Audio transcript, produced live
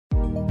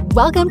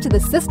Welcome to the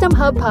System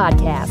Hub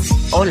podcast.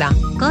 Hola.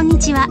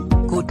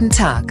 Konnichiwa. Guten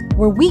Tag.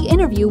 Where we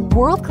interview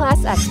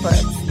world-class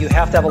experts. You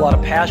have to have a lot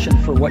of passion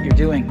for what you're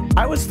doing.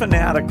 I was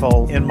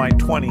fanatical in my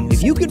 20s.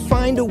 If you could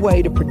find a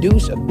way to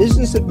produce a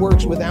business that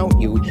works without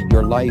you,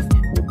 your life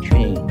would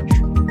change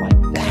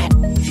like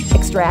that.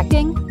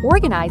 Extracting,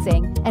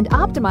 organizing, and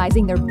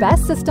optimizing their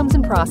best systems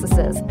and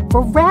processes for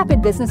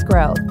rapid business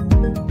growth.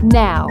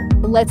 Now,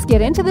 let's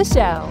get into the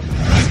show.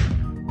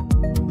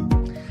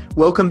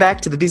 Welcome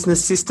back to the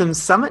Business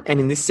Systems Summit, and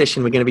in this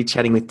session we're going to be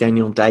chatting with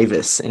Daniel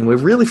Davis, and we're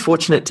really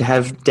fortunate to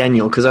have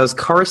Daniel because I was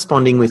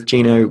corresponding with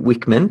Gino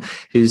Wickman,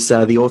 who's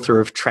the author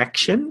of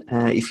Traction.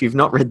 If you've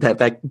not read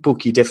that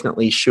book, you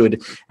definitely should,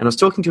 and I was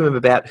talking to him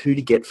about who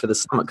to get for the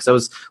summit because I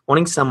was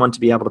wanting someone to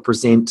be able to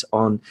present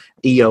on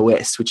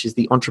EOS, which is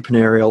the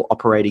entrepreneurial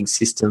operating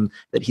system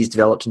that he's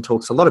developed and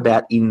talks a lot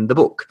about in the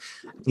book.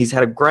 He's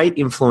had a great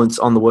influence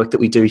on the work that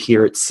we do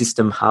here at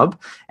System Hub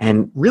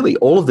and really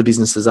all of the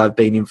businesses I've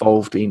been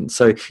involved in.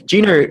 So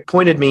Gino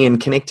pointed me and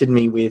connected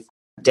me with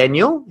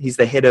Daniel. He's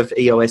the head of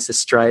EOS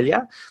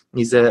Australia.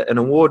 He's an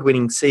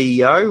award-winning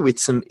CEO with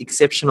some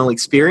exceptional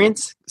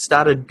experience.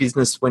 Started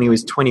business when he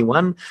was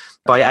 21.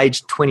 By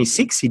age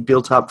 26, he'd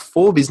built up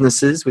 4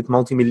 businesses with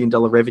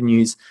multi-million-dollar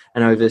revenues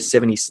and over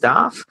 70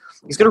 staff.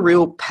 He's got a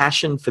real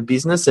passion for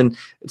business and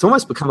it's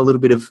almost become a little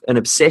bit of an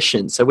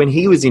obsession. So when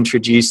he was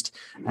introduced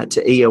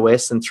to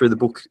EOS and through the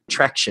book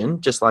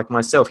Traction, just like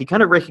myself, he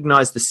kind of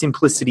recognized the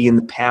simplicity and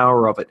the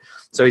power of it.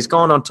 So he's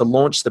gone on to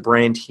launch the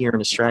brand here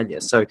in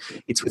Australia. So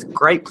it's with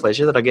great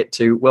pleasure that I get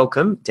to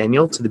welcome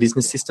Daniel to the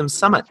Business Systems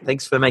Summit.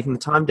 Thanks for making the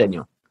time,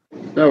 Daniel.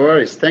 No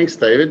worries. Thanks,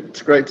 David.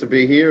 It's great to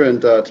be here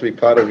and to be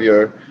part of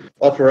your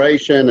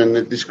operation and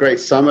this great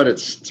summit.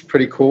 It's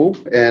pretty cool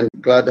and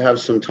glad to have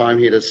some time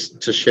here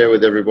to share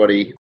with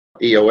everybody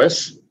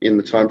EOS in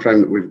the time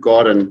frame that we've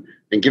got and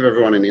give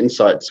everyone an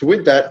insight. So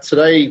with that,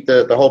 today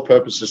the whole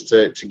purpose is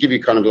to give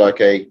you kind of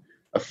like a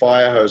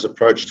fire hose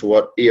approach to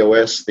what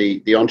EOS,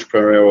 the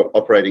entrepreneurial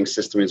operating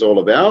system, is all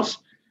about,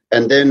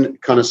 and then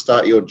kind of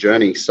start your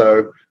journey.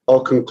 So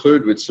I'll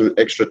conclude with some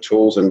extra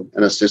tools and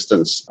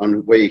assistance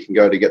on where you can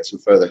go to get some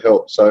further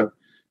help. So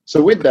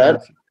with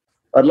that,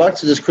 I'd like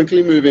to just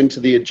quickly move into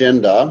the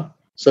agenda.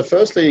 So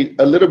firstly,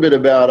 a little bit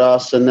about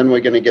us, and then we're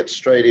going to get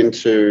straight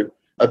into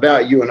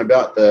about you and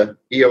about the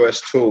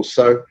EOS tools.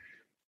 So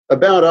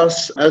about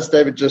us, as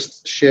David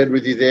just shared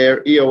with you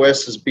there,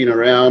 EOS has been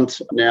around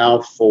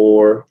now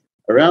for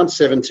around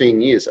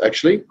 17 years,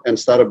 actually, and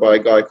started by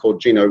a guy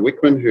called Gino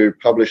Wickman, who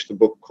published a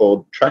book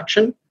called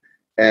Traction.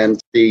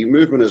 And the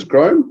movement has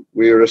grown.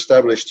 We were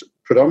established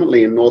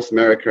predominantly in North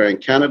America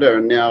and Canada,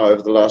 and now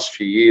over the last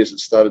few years,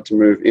 it's started to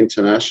move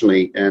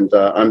internationally. And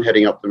I'm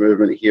heading up the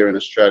movement here in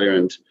Australia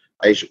and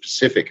Asia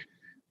Pacific.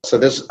 So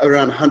there's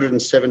around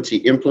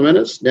 170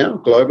 implementers now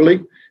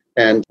globally,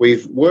 and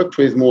we've worked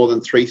with more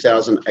than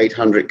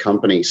 3,800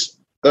 companies.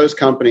 Those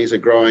companies are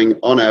growing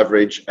on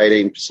average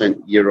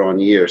 18% year on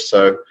year.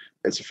 So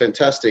it's a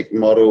fantastic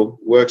model,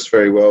 works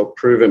very well,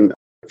 proven,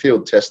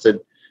 field tested.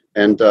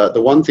 And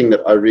the one thing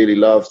that I really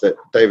love that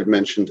David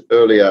mentioned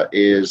earlier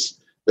is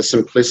the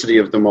simplicity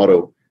of the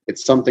model.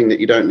 It's something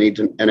that you don't need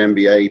an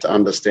MBA to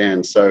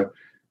understand. So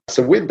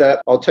with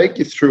that, I'll take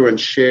you through and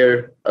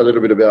share a little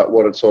bit about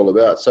what it's all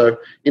about. So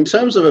in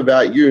terms of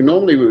about you,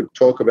 normally we would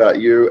talk about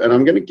you, and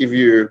I'm going to give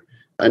you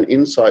an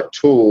insight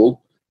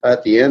tool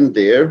at the end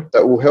there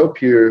that will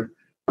help you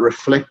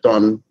reflect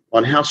on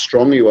how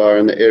strong you are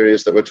in the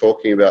areas that we're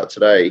talking about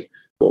today,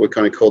 what we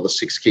kind of call the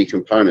 6 key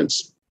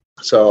components.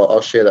 So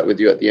I'll share that with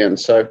you at the end.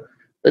 So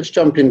let's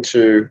jump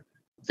into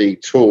the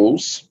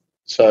tools.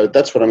 So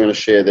that's what I'm going to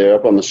share there.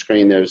 Up on the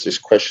screen there is this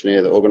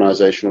questionnaire, the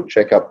organizational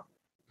checkup,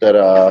 that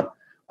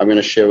I'm going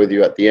to share with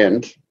you at the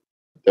end.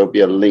 There'll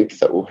be a link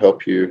that will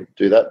help you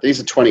do that.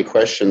 These are 20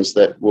 questions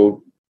that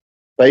will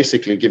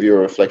basically give you a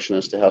reflection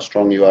as to how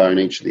strong you are in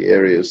each of the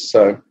areas.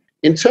 So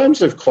in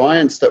terms of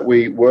clients that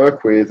we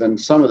work with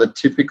and some of the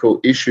typical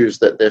issues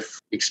that they're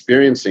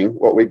experiencing,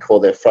 what we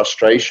call their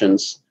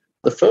frustrations,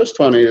 the first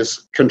one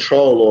is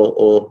control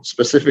or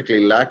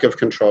specifically lack of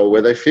control,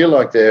 where they feel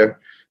like they're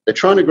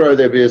trying to grow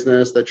their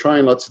business, they're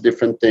trying lots of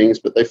different things,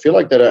 but they feel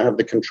like they don't have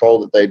the control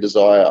that they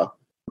desire.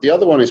 The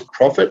other one is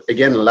profit.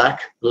 Again,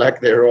 lack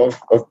thereof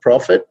of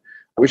profit,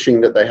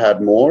 wishing that they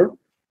had more.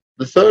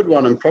 The third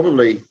one, and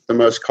probably the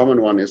most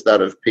common one, is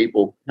that of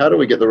people. How do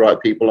we get the right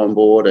people on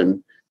board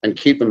and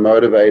keep them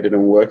motivated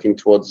and working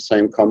towards the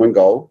same common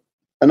goal?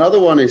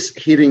 Another one is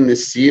hitting the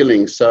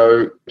ceiling.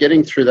 So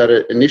getting through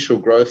that initial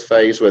growth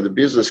phase where the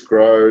business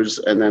grows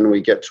and then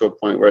we get to a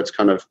point where it's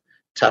kind of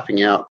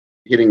tapping out,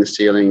 hitting the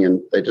ceiling, and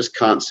they just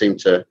can't seem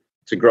to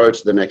grow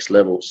to the next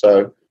level.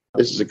 So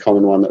this is a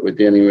common one that we're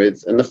dealing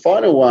with. And the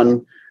final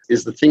one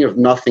is the thing of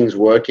nothing's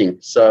working.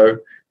 So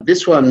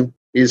this one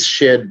is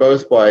shared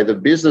both by the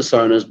business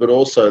owners but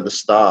also the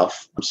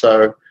staff.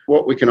 So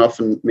what we can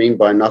often mean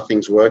by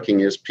nothing's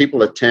working is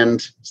people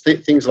attend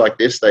things like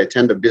this. They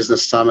attend a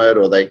business summit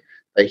or they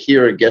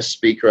hear a guest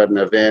speaker at an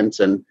event,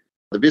 and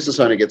the business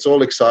owner gets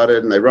all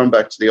excited and they run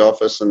back to the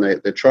office and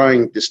they're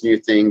trying this new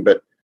thing,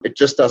 but it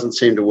just doesn't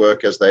seem to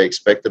work as they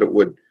expected it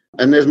would.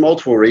 And there's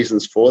multiple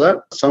reasons for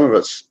that. Some of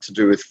it's to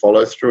do with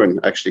follow through and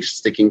actually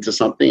sticking to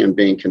something and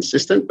being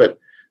consistent. But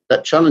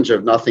that challenge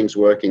of nothing's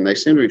working, they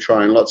seem to be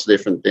trying lots of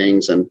different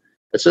things. And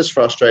it's just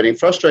frustrating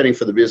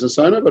for the business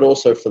owner, but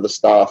also for the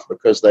staff,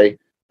 because they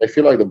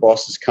feel like the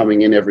boss is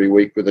coming in every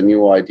week with a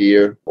new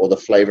idea or the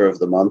flavor of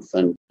the month,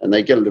 and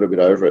they get a little bit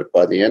over it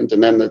by the end.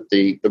 And then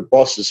the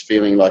boss is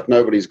feeling like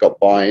nobody's got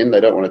buy-in.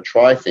 They don't want to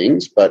try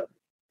things, but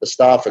the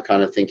staff are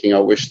kind of thinking, I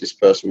wish this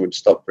person would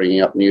stop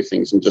bringing up new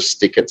things and just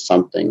stick at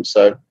something.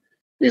 So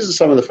these are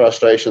some of the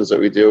frustrations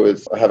that we deal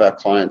with, have our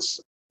clients,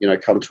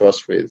 come to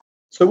us with.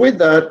 So with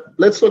that,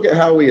 let's look at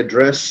how we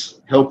address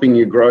helping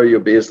you grow your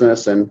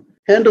business and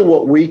handle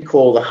what we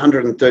call the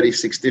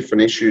 136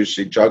 different issues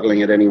you're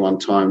juggling at any one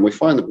time. We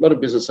find that a lot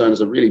of business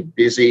owners are really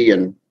busy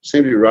and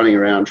seem to be running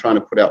around trying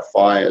to put out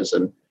fires.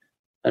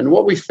 And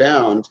what we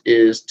found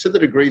is, to the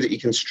degree that you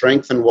can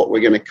strengthen what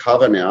we're going to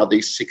cover now,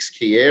 these 6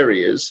 key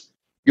areas,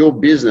 your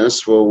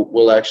business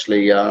will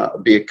actually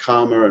be a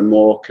calmer and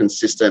more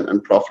consistent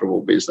and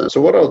profitable business. So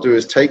what I'll do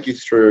is take you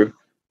through,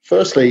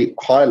 firstly,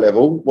 high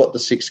level, what the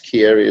 6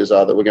 key areas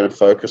are that we're going to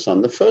focus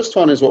on. The first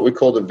one is what we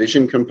call the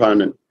vision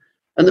component.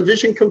 And the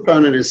vision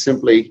component is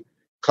simply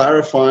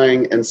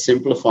clarifying and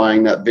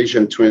simplifying that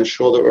vision to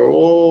ensure that we're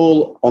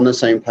all on the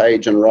same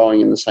page and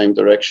rowing in the same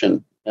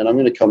direction. And I'm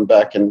going to come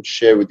back and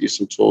share with you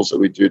some tools that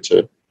we do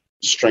to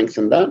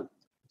strengthen that.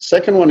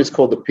 Second one is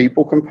called the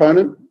people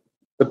component.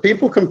 The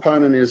people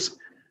component is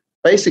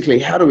basically,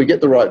 how do we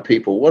get the right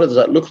people? What does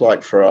that look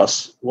like for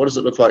us? What does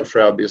it look like for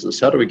our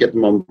business? How do we get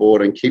them on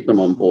board and keep them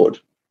on board?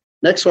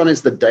 Next one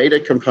is the data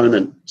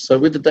component. So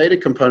with the data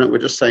component, we're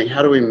just saying,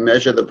 how do we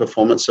measure the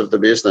performance of the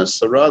business?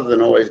 So rather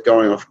than always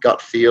going off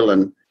gut feel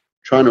and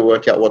trying to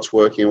work out what's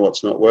working and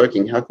what's not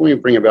working, how can we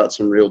bring about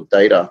some real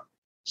data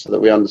so that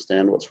we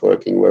understand what's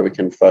working, where we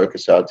can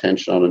focus our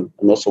attention on,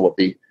 and also what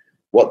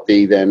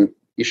the then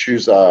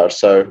issues are.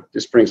 So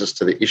this brings us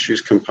to the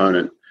issues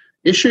component.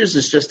 Issues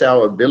is just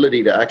our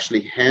ability to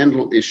actually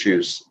handle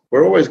issues.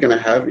 We're always going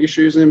to have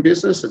issues in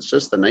business. It's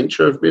just the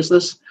nature of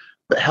business.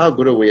 But how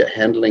good are we at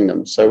handling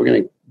them? So we're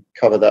going to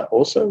cover that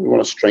also. We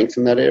want to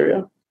strengthen that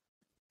area.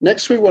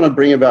 Next, we want to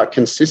bring about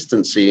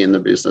consistency in the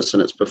business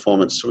and its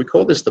performance. So we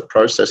call this the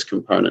process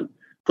component.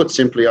 Put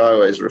simply, I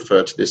always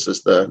refer to this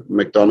as the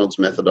McDonald's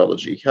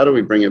methodology. How do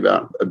we bring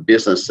about a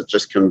business that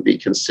just can be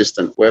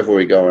consistent wherever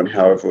we go and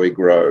however we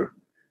grow?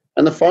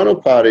 And the final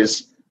part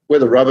is where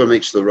the rubber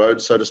meets the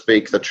road, so to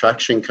speak, the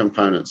traction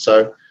component.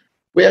 So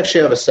we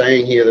actually have a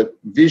saying here that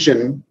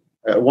vision,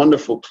 a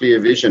wonderful, clear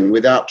vision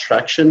without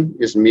traction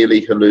is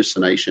merely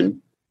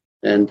hallucination.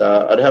 And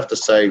I'd have to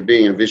say,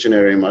 being a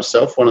visionary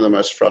myself, one of the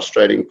most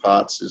frustrating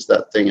parts is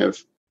that thing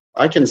of,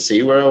 I can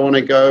see where I want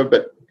to go,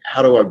 but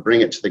how do I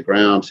bring it to the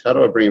ground? How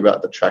do I bring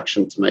about the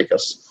traction to make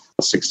us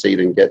succeed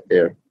and get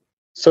there?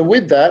 So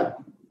with that,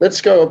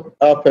 let's go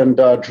up and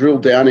drill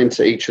down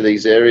into each of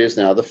these areas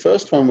now. The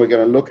first one we're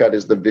going to look at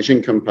is the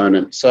vision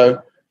component.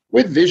 So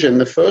with vision,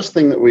 the first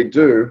thing that we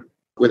do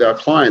with our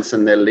clients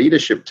and their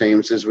leadership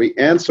teams is we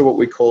answer what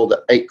we call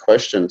the 8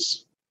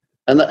 questions.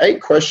 And the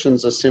 8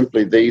 questions are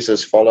simply these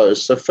as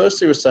follows. So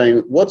firstly, we're saying,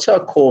 what's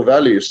our core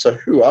values? So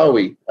who are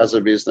we as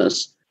a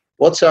business?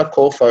 What's our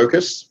core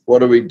focus? What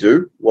do we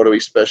do? What do we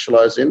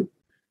specialize in?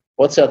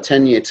 What's our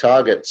 10-year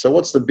target? So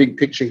what's the big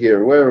picture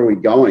here? Where are we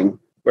going?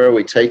 Where are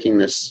we taking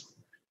this?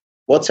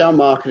 What's our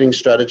marketing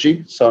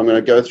strategy? So I'm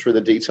going to go through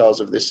the details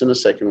of this in a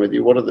second with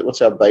you.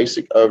 What's our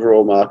basic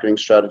overall marketing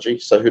strategy?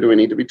 So who do we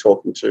need to be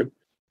talking to?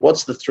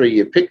 What's the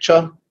 3-year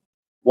picture,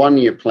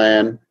 1-year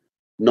plan,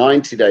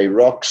 90-day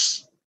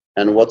rocks,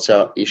 and what's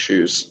our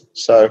issues?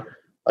 So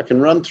I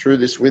can run through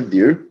this with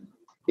you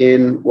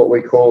in what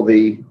we call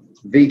the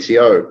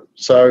VTO.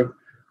 So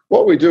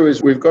what we do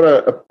is we've got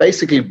a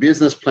basically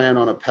business plan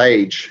on a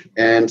page,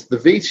 and the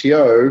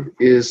VTO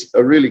is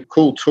a really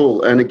cool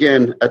tool. And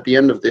again, at the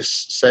end of this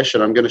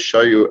session, I'm going to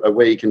show you a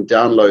way you can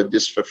download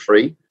this for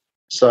free.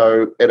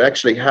 So it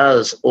actually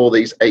has all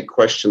these 8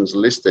 questions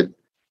listed.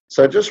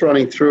 So just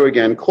running through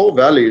again, core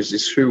values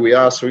is who we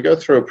are. So we go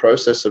through a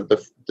process of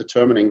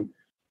determining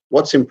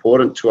what's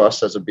important to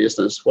us as a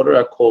business. What are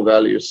our core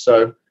values?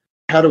 So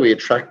how do we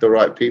attract the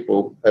right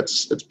people?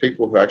 It's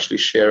people who actually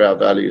share our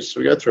values.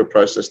 So we go through a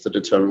process to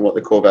determine what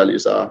the core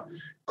values are.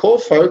 Core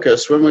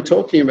focus, when we're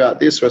talking about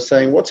this, we're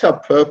saying what's our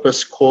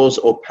purpose, cause,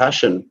 or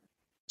passion?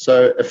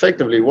 So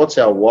effectively, what's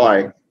our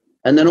why?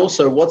 And then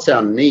also, what's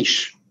our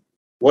niche?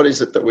 What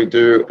is it that we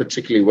do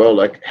particularly well?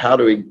 Like, how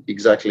do we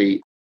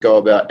exactly go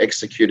about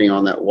executing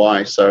on that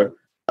why? So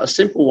a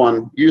simple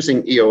one,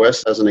 using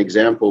EOS as an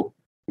example,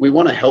 we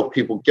want to help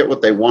people get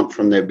what they want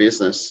from their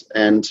business.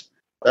 And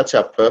that's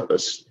our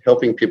purpose,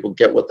 helping people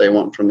get what they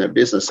want from their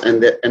business.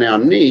 And our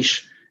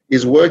niche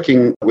is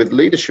working with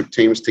leadership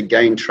teams to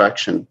gain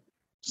traction.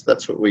 So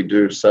that's what we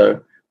do.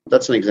 So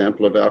that's an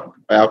example of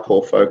our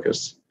core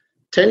focus.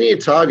 10-year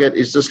target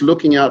is just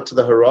looking out to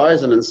the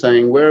horizon and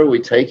saying, where are we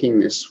taking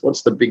this?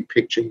 What's the big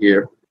picture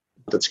here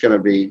that's going to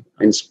be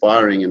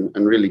inspiring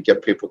and really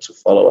get people to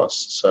follow us?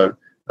 So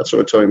that's what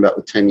we're talking about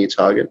with 10-year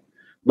target.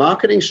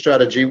 Marketing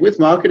strategy,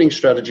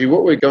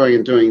 what we're going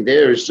and doing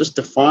there is just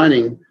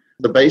defining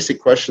the basic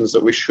questions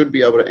that we should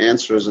be able to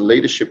answer as a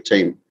leadership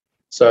team.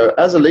 So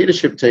as a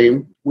leadership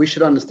team, we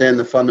should understand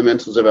the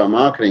fundamentals of our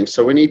marketing.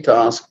 So we need to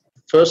ask,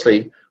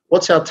 firstly,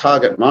 what's our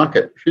target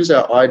market? Who's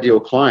our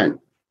ideal client?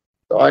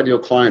 The ideal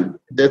client,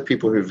 they're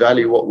people who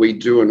value what we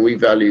do and we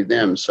value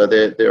them. So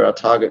they're our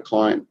target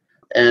client.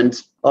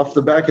 And off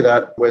the back of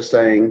that, we're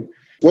saying,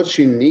 what's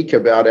unique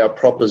about our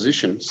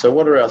proposition? So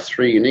what are our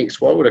three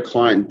uniques? Why would a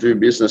client do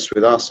business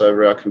with us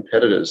over our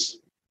competitors?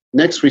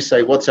 Next, we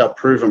say, what's our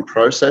proven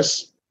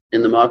process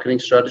in the marketing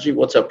strategy?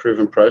 What's our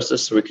proven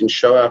process so we can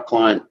show our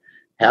client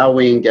how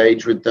we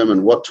engage with them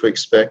and what to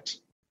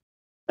expect?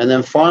 And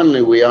then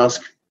finally, we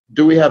ask,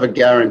 do we have a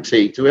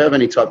guarantee? Do we have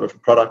any type of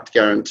product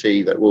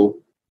guarantee that will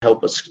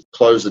help us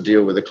close the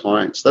deal with the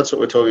client? So that's what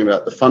we're talking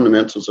about, the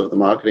fundamentals of the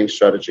marketing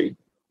strategy.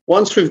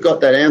 Once we've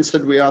got that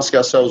answered, we ask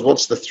ourselves,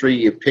 what's the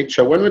 3-year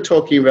picture? When we're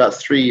talking about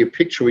 3-year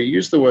picture, we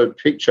use the word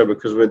picture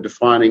because we're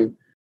defining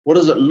what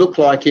does it look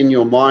like in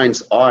your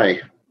mind's eye?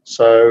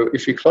 So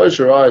if you close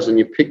your eyes and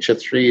you picture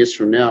 3 years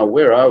from now,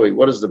 where are we?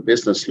 What does the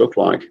business look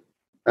like?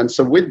 And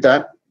so with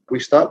that, we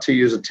start to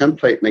use a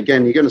template. And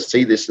again, you're going to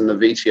see this in the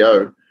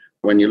VTO.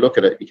 When you look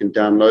at it, you can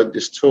download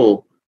this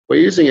tool.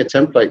 We're using a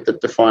template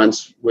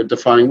that we're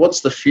defining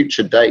what's the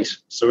future date.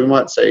 So we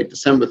might say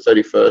December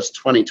 31st,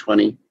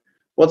 2020.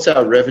 What's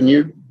our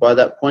revenue by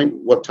that point?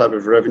 What type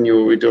of revenue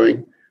are we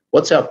doing?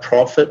 What's our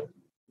profit?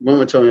 When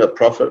we're talking about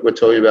profit, we're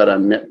talking about our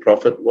net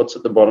profit. What's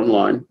at the bottom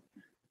line?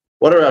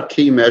 What are our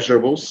key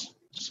measurables?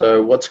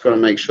 So what's going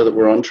to make sure that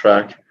we're on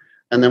track?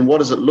 And then what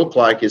does it look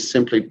like is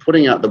simply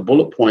putting out the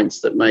bullet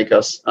points that make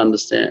us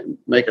understand,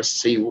 make us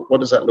see what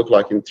does that look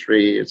like in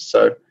 3 years.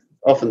 So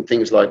often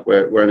things like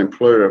we're an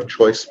employer of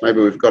choice. Maybe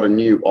we've got a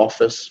new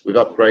office. We've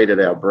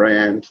upgraded our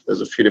brand.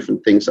 There's a few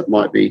different things that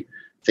might be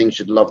things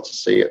you'd love to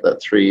see at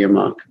that 3-year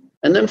mark.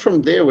 And then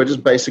from there, we're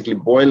just basically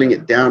boiling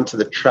it down to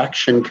the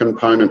traction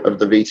component of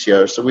the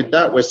VTO. So with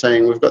that, we're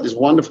saying we've got this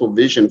wonderful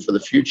vision for the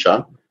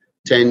future,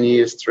 10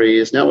 years, 3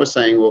 years. Now we're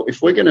saying, well,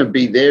 if we're going to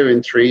be there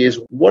in 3 years,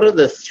 what are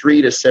the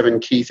 3 to 7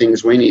 key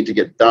things we need to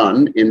get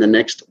done in the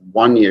next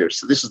 1 year?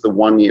 So this is the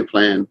 1-year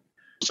plan.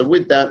 So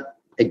with that,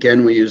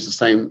 again, we use the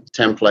same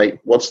template.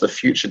 What's the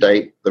future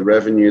date, the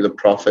revenue, the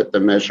profit, the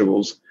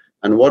measurables?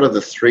 And what are the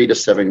 3 to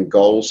 7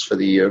 goals for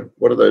the year?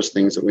 What are those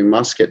things that we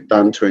must get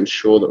done to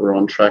ensure that we're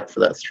on track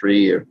for that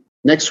 3-year?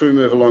 Next, we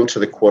move along to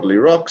the quarterly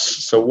rocks.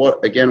 So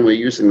we're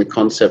using the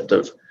concept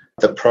of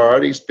the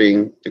priorities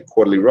being the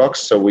quarterly rocks.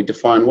 So we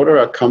define what are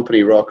our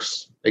company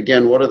rocks.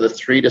 Again, what are the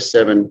 3 to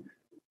 7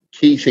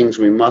 key things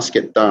we must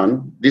get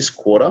done this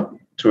quarter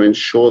to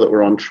ensure that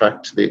we're on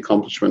track to the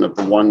accomplishment of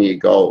the 1-year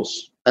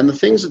goals. And the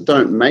things that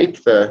don't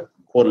make the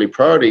quarterly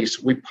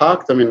priorities, we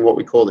park them in what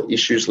we call the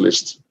issues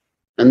list.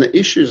 And the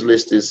issues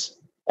list is,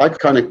 I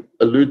kind of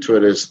allude to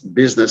it as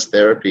business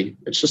therapy.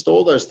 It's just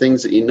all those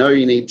things that you know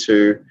you need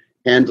to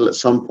handle at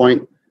some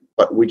point,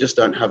 but we just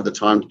don't have the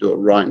time to do it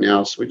right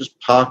now. So we just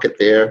park it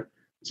there.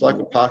 It's like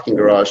a parking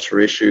garage for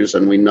issues,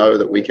 and we know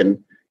that we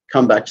can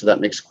come back to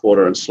that next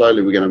quarter, and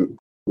slowly we're going to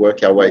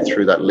work our way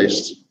through that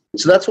list.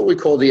 So that's what we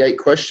call the 8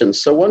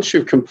 questions. So once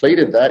you've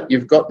completed that,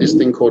 you've got this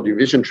thing called your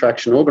Vision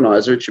Traction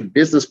Organizer. It's your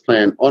business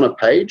plan on a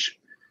page.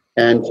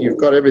 And you've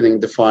got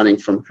everything defining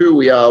from who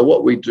we are,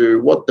 what we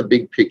do, what the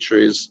big picture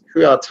is,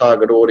 who our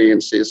target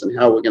audience is, and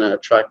how we're going to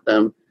attract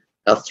them,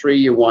 our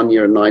 3-year,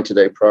 1-year, and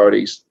 90-day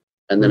priorities,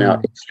 and then our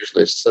issues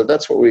list. So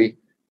that's what we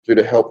do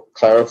to help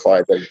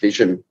clarify the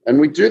vision. And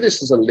we do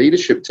this as a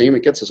leadership team.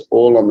 It gets us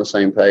all on the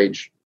same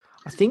page.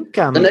 I think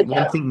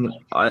one thing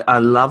I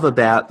love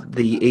about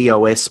the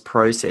EOS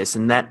process,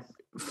 and that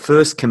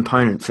first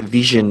component for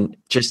vision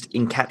just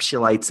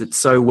encapsulates it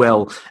so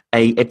well.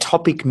 A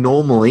topic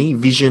normally,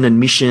 vision and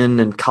mission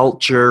and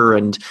culture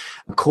and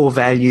core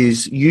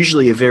values,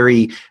 usually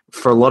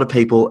for a lot of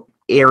people,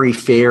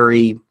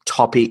 airy-fairy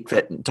topic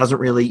that doesn't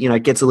really,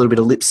 gets a little bit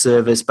of lip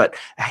service, but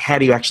how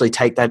do you actually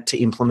take that to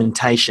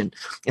implementation?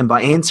 And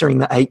by answering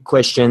the 8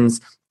 questions,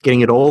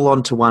 getting it all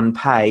onto one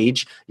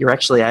page, you're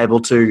actually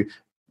able to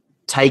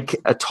take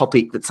a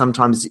topic that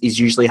sometimes is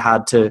usually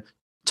hard to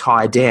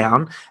tie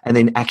down and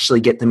then actually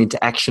get them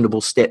into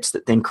actionable steps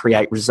that then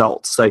create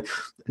results. So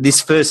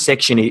this first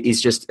section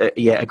is just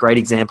a great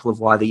example of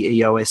why the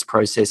EOS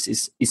process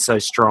is so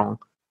strong.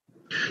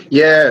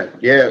 Yeah,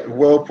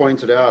 well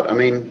pointed out. I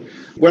mean,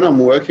 when I'm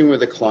working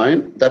with a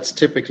client, that's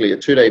typically a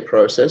 2-day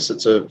process.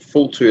 It's a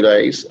full 2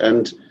 days,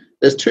 and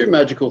there's 2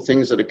 magical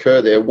things that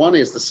occur there. One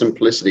is the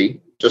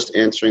simplicity, just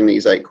answering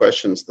these 8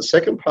 questions. The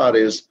second part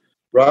is,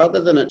 rather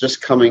than it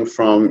just coming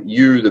from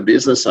you, the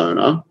business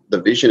owner,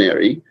 the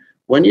visionary,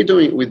 when you're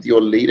doing it with your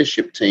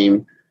leadership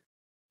team,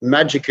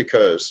 magic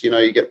occurs.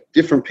 You get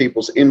different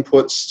people's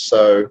inputs,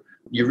 so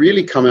you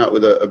really come out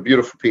with a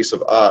beautiful piece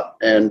of art.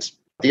 And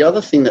the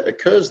other thing that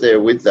occurs there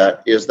with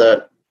that is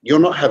that you're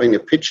not having to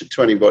pitch it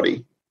to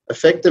anybody.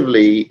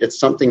 Effectively, it's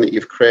something that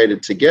you've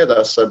created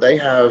together, so they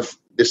have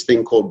this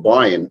thing called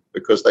buy-in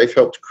because they've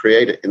helped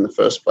create it in the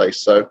first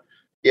place. So,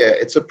 yeah,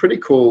 it's a pretty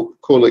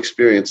cool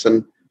experience.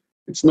 And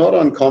it's not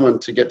uncommon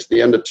to get to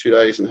the end of 2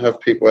 days and have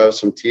people have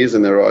some tears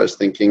in their eyes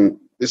thinking,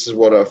 this is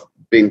what I've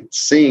been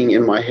seeing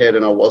in my head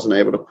and I wasn't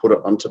able to put it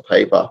onto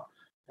paper.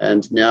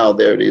 And now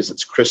there it is.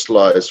 It's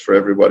crystallized for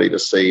everybody to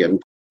see.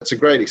 And it's a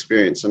great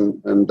experience.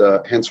 And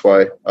hence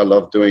why I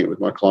love doing it with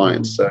my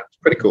clients. So it's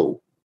pretty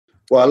cool.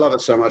 Well, I love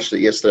it so much that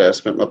yesterday I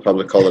spent my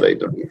public holiday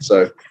doing it.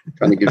 So it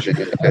kind of gives you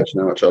an indication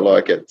how much I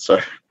like it. So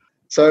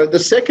the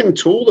second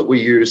tool that we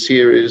use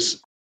here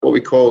is what we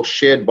call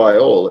shared by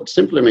all. It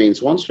simply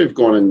means once we've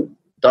gone and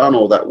done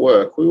all that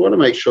work, we want to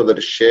make sure that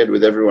it's shared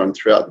with everyone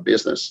throughout the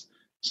business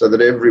so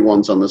that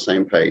everyone's on the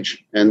same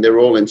page and they're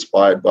all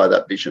inspired by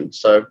that vision.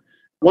 So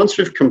once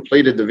we've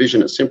completed the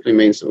vision, it simply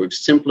means that we've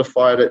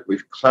simplified it,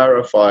 we've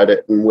clarified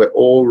it, and we're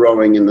all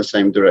rowing in the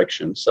same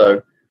direction.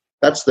 So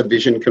that's the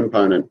vision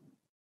component.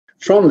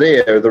 From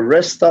there, the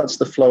rest starts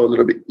to flow a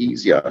little bit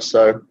easier.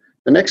 So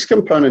the next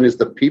component is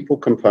the people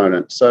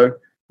component. So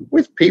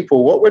with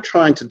people, what we're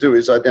trying to do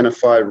is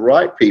identify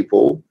right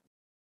people.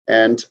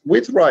 And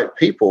with right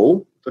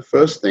people, the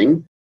first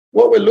thing,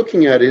 what we're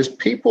looking at is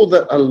people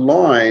that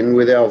align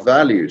with our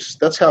values.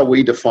 That's how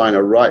we define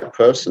a right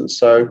person.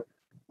 So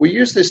we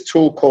use this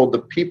tool called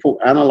the People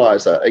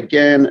Analyzer.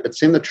 Again,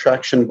 it's in the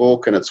Traction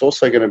book, and it's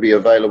also going to be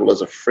available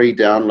as a free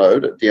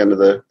download at the end of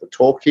the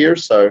talk here.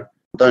 So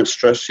don't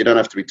stress, you don't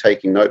have to be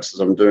taking notes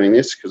as I'm doing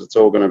this because it's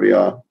all going to be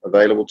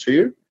available to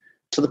you.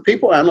 So the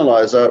People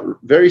Analyzer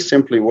very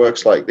simply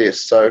works like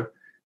this. So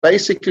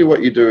basically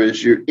what you do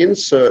is you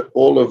insert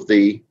all of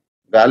the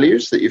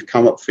values that you've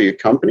come up for your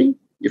company,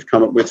 you've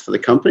come up with for the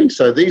company.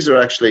 So these are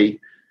actually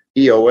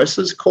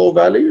EOS's core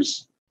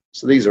values.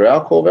 So these are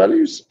our core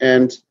values.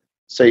 And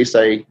so you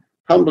say,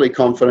 humbly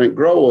confident,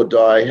 grow or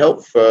die,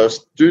 help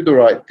first, do the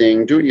right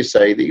thing, do what you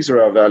say. These are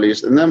our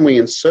values. And then we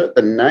insert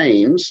the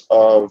names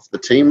of the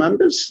team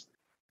members.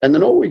 And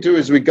then all we do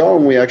is we go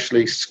and we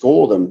actually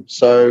score them.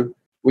 So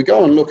we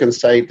go and look and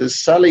say, does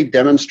Sally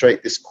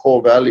demonstrate this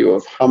core value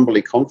of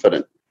humbly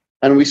confident?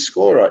 And we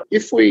score it.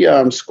 If we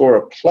score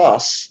a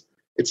plus,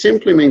 it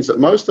simply means that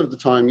most of the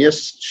time,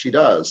 yes, she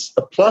does.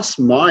 A plus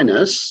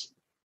minus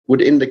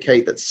would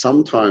indicate that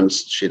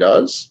sometimes she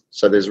does.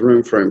 So there's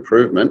room for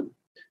improvement.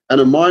 And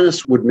a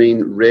minus would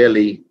mean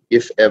rarely,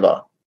 if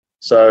ever.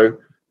 So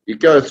you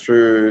go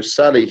through,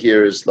 Sally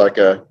here is like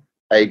a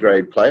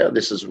A-grade player.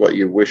 This is what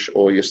you wish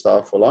all your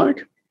staff were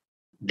like.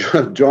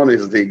 John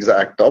is the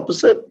exact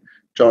opposite.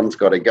 John's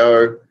got to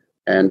go.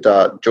 And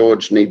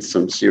George needs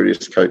some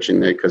serious coaching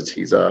there because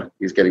he's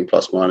getting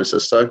plus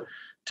minuses. So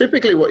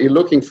typically what you're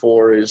looking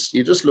for is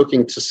you're just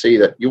looking to see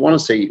that you want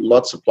to see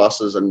lots of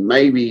pluses and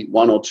maybe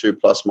one or two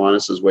plus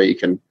minuses where you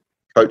can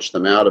coach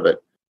them out of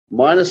it.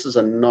 Minuses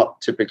are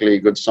not typically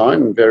a good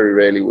sign, and very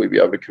rarely will we be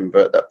able to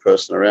convert that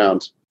person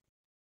around.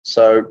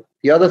 So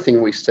the other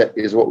thing we set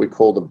is what we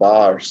call the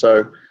bar.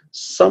 So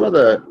some of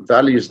the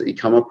values that you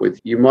come up with,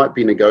 you might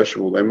be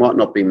negotiable. They might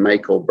not be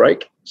make or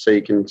break. So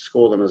you can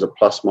score them as a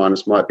plus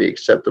minus, might be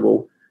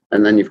acceptable.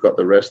 And then you've got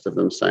the rest of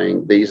them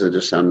saying these are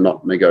just our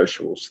not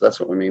negotiables. So that's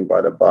what we mean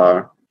by the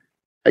bar.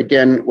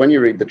 Again, when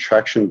you read the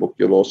Traction book,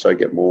 you'll also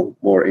get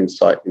more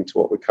insight into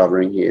what we're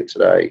covering here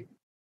today.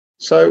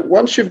 So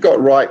once you've got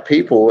right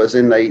people, as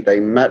in they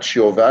match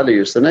your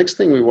values, the next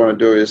thing we want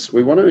to do is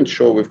we want to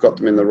ensure we've got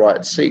them in the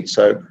right seat.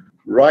 So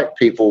right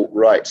people,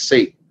 right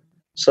seat.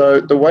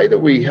 So the way that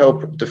we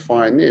help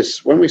define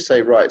this, when we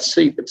say right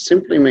seat, it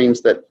simply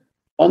means that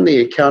on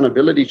the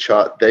accountability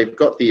chart, they've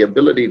got the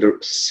ability to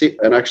sit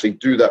and actually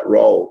do that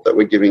role that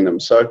we're giving them.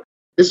 So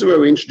this is where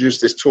we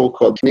introduce this tool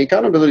called the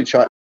accountability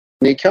chart.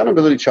 And the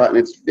accountability chart in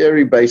its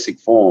very basic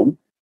form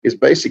is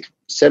basic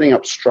setting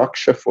up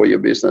structure for your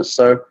business.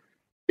 So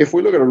if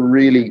we look at a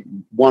really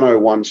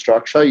 101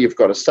 structure, you've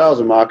got a sales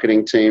and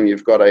marketing team,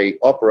 you've got a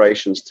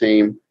operations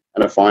team,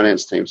 and a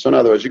finance team. So in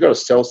other words, you've got to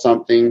sell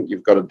something,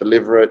 you've got to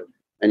deliver it,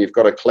 and you've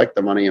got to collect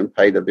the money and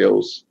pay the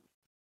bills.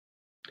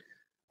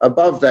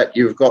 Above that,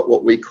 you've got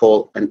what we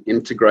call an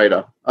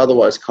integrator,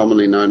 otherwise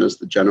commonly known as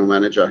the general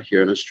manager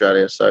here in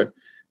Australia. So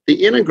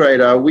the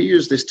integrator, we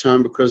use this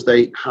term because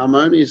they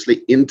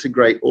harmoniously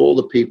integrate all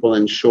the people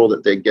and ensure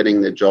that they're getting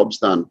their jobs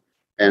done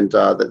and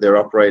that they're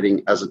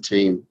operating as a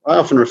team. I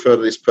often refer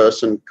to this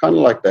person kind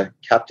of like the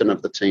captain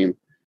of the team.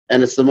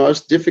 And it's the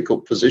most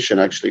difficult position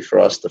actually for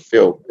us to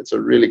fill. It's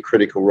a really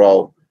critical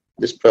role.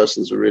 This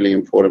person's a really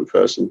important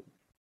person.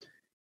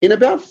 In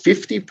about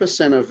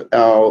 50% of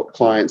our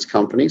clients'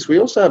 companies, we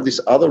also have this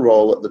other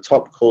role at the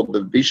top called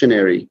the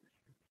visionary.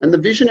 And the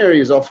visionary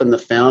is often the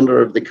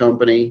founder of the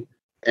company,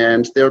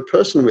 and they're a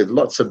person with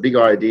lots of big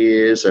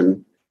ideas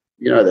and,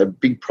 they're a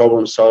big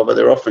problem solver.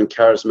 They're often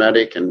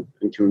charismatic and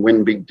can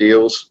win big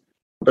deals.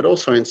 But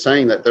also in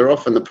saying that, they're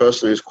often the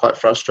person who's quite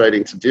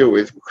frustrating to deal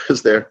with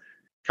because they're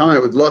coming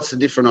up with lots of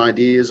different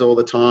ideas all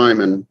the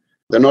time and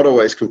they're not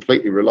always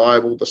completely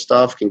reliable. The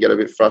staff can get a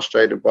bit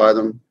frustrated by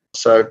them.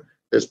 So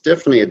there's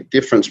definitely a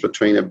difference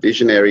between a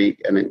visionary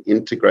and an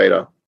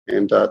integrator.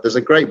 And there's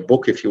a great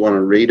book if you want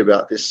to read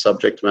about this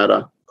subject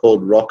matter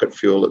called Rocket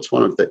Fuel. It's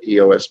one of the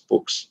EOS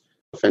books,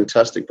 a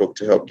fantastic book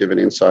to help give an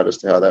insight as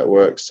to how that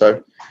works.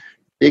 So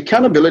The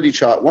accountability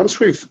chart, once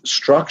we've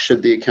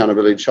structured the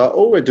accountability chart,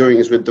 all we're doing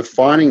is we're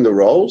defining the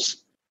roles,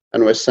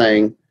 and we're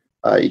saying,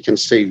 you can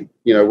see,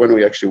 when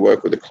we actually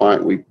work with a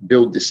client, we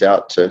build this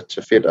out to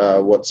fit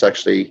what's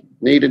actually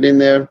needed in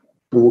there.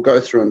 And we'll go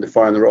through and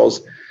define the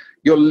roles.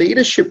 Your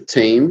leadership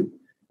team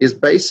is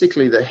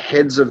basically the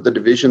heads of the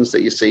divisions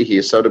that you see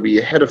here. So it'll be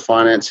your head of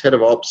finance, head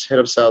of ops, head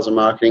of sales and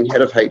marketing,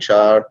 head of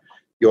HR,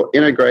 your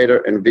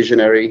integrator and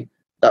visionary.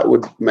 That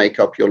would make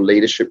up your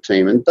leadership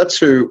team. And that's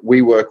who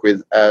we work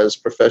with as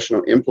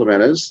professional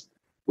implementers.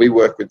 We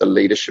work with the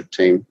leadership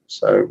team.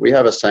 So we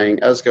have a saying,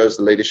 as goes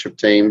the leadership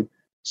team,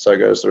 so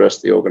goes the rest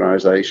of the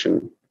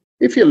organization.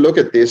 If you look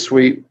at this,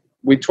 we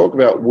talk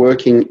about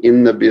working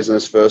in the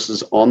business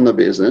versus on the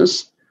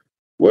business.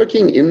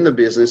 Working in the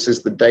business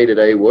is the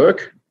day-to-day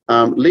work.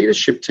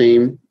 Leadership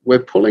team, we're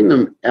pulling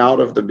them out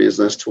of the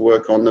business to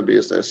work on the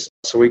business.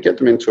 So we get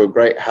them into a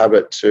great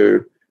habit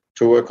to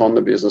work on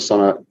the business on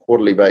a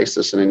quarterly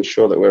basis and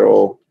ensure that we're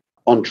all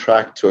on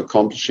track to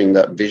accomplishing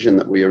that vision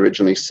that we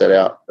originally set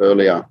out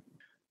earlier.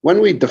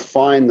 When we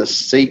define the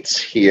seats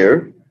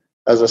here,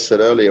 as I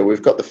said earlier,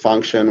 we've got the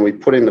function, we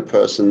put in the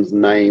person's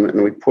name,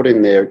 and we put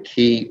in their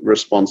key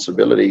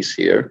responsibilities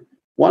here.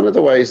 One of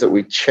the ways that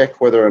we check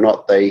whether or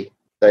not they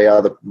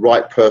are the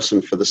right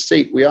person for the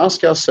seat, we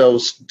ask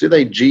ourselves, do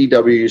they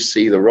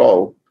GWC the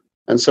role?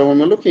 And so when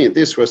we're looking at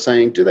this, we're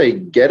saying, do they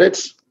get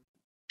it?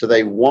 Do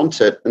they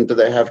want it? And do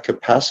they have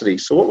capacity?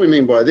 So what we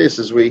mean by this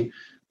is we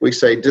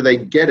say, do they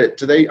get it?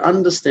 Do they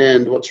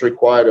understand what's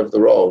required of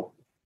the role?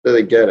 Do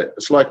they get it?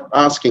 It's like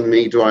asking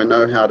me, do I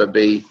know how to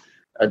be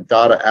a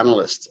data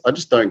analyst? I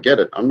just don't get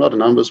it. I'm not a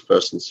numbers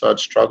person, so I'd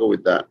struggle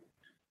with that.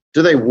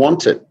 Do they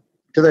want it?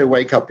 Do they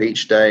wake up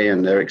each day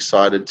and they're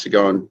excited to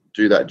go and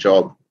do that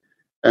job?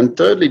 And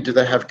thirdly, do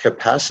they have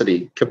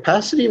capacity?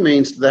 Capacity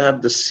means do they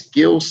have the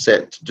skill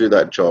set to do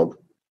that job?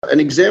 An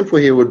example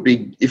here would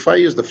be, if I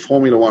use the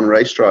Formula One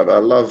race driver, I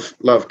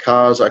love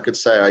cars. I could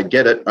say, I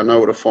get it. I know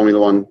what a Formula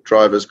One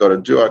driver's got to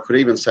do. I could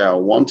even say, I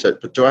want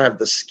it. But do I have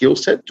the skill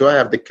set? Do I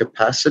have the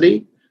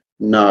capacity?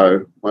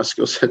 No. My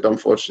skill set,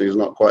 unfortunately, is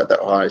not quite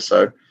that high.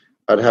 So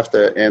I'd have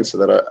to answer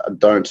that I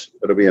don't.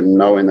 It'll be a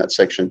no in that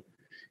section.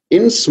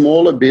 In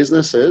smaller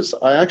businesses,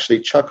 I actually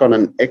chuck on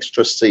an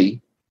extra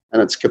C,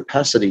 and it's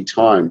capacity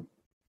time.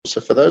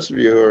 So for those of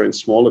you who are in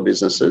smaller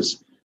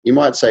businesses, you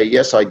might say,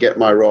 yes, I get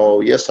my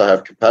role. Yes, I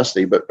have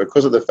capacity. But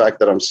because of the fact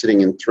that I'm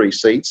sitting in 3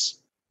 seats,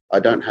 I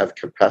don't have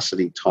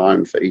capacity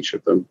time for each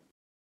of them.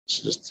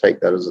 So just take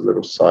that as a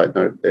little side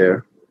note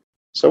there.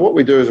 So what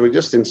we do is we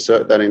just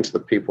insert that into the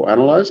people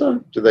analyzer.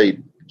 Do they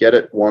get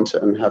it, want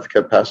it, and have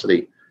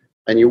capacity?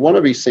 And you want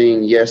to be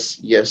seeing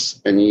yes,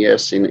 yes, and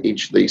yes in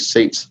each of these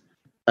seats.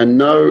 And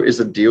no is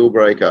a deal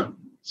breaker.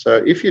 So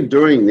if you're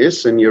doing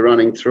this and you're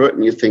running through it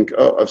and you think,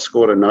 oh, I've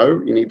scored a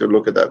no, you need to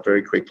look at that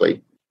very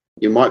quickly.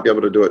 You might be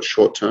able to do it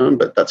short term,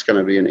 but that's going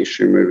to be an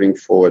issue moving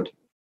forward.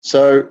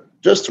 So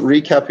just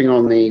recapping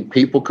on the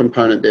people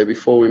component there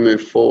before we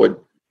move forward,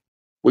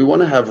 we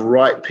want to have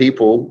right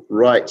people,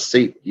 right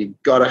seat.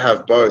 You've got to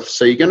have both.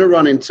 So you're going to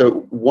run into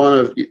one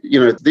of,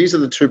 these are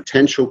the 2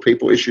 potential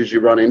people issues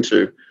you run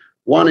into.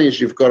 One is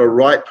you've got a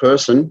right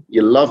person.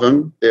 You love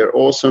them. They're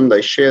awesome.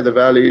 They share the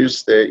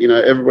values.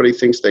 Everybody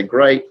thinks they're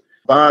great,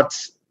 but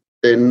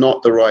they're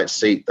not the right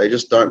seat. They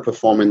just don't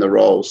perform in the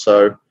role.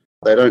 So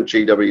they don't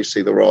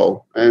GWC the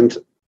role. And,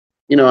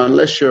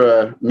 unless you're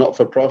a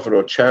not-for-profit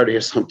or charity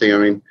or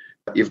something,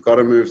 you've got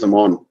to move them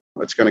on.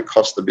 It's going to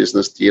cost the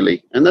business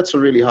dearly. And that's a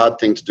really hard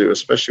thing to do,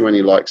 especially when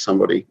you like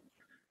somebody.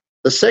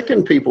 The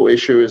second people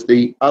issue is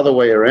the other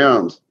way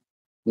around.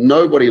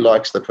 Nobody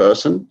likes the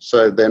person,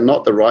 so they're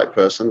not the right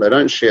person. They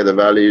don't share the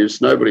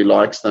values. Nobody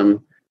likes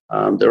them.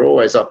 They're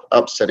always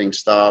upsetting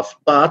staff,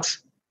 but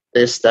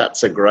their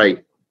stats are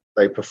great.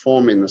 They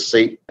perform in the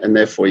seat, and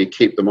therefore you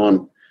keep them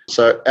on.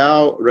 So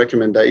our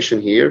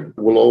recommendation here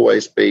will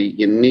always be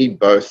you need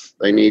both.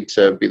 They need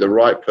to be the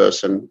right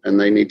person and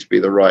they need to be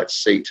the right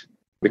seat,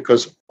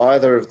 because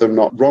either of them,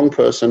 not wrong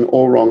person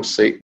or wrong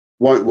seat,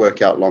 won't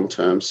work out long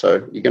term.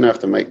 So you're going to have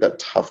to make that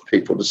tough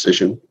people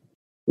decision.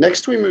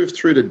 Next, we move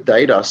through to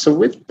data. So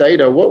with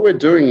data, what we're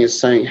doing is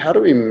saying, how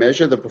do we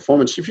measure the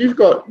performance? If you've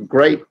got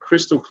great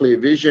crystal clear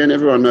vision,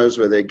 everyone knows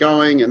where they're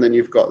going, and then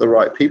you've got the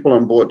right people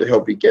on board to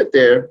help you get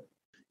there,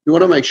 you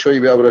want to make sure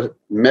you'll be able to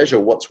measure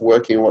what's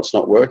working and what's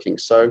not working.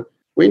 So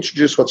we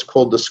introduce what's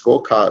called the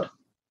scorecard.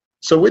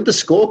 So with the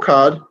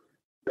scorecard,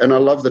 and I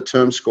love the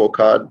term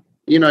scorecard,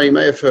 you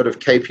may have heard of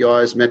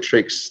KPIs,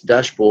 metrics,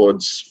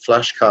 dashboards,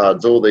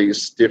 flashcards, all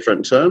these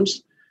different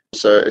terms.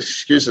 So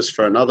excuse us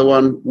for another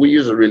one. We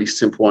use a really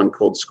simple one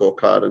called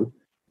scorecard. And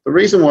the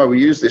reason why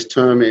we use this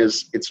term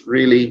is it's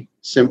really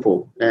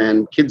simple.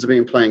 And kids have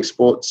been playing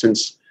sport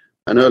since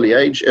an early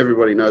age.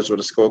 Everybody knows what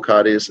a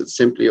scorecard is. It's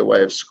simply a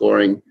way of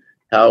scoring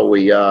how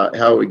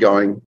are we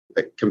going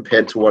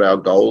compared to what our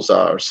goals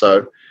are.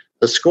 So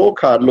the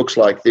scorecard looks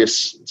like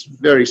this. It's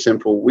very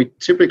simple. We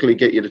typically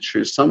get you to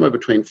choose somewhere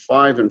between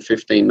 5 and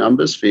 15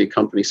 numbers for your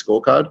company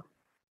scorecard.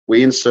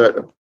 We insert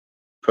a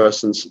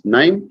person's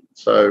name,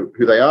 so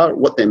who they are,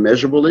 what their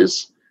measurable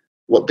is,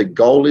 what the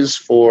goal is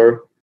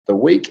for the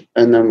week,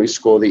 and then we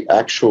score the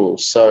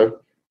actuals. So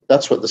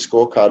that's what the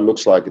scorecard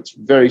looks like. It's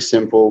very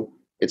simple.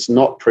 It's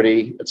not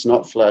pretty. It's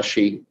not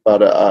flashy,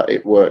 but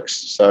it works.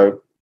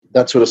 So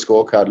that's what a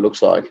scorecard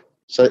looks like.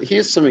 So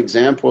here's some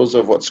examples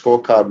of what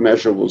scorecard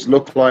measurables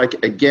look like.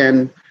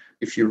 Again,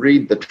 if you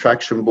read the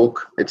Traction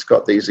book, it's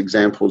got these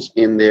examples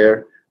in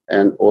there,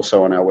 and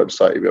also on our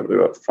website, you'll be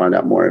able to find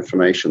out more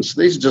information. So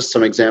these are just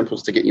some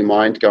examples to get your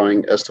mind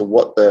going as to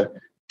what the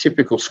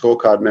typical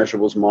scorecard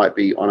measurables might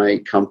be on a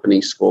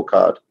company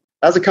scorecard.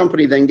 As a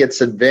company then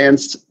gets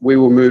advanced, we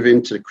will move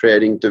into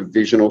creating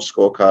divisional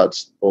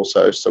scorecards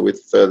also, so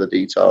with further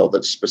detail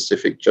that's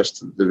specific just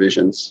to the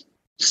divisions.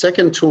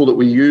 Second tool that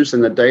we use in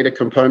the data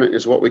component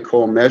is what we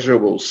call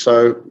measurables.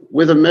 So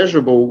with a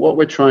measurable, what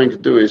we're trying to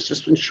do is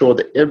just ensure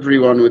that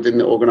everyone within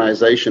the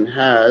organization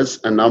has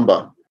a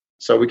number.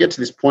 So we get to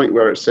this point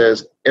where it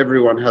says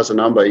everyone has a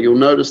number. You'll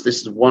notice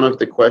this is one of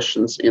the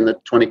questions in the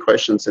 20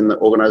 questions in the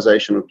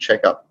organizational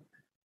checkup.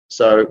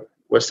 So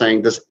we're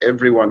saying, does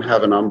everyone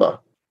have a number?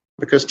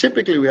 Because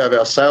typically we have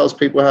our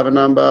salespeople have a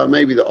number,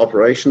 maybe the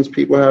operations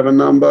people have a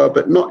number,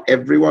 but not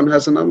everyone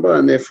has a number,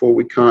 and therefore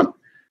we can't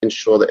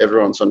ensure that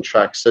everyone's on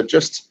track. So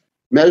just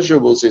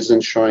measurables is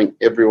ensuring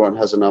everyone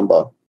has a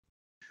number.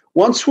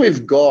 Once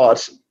we've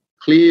got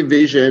clear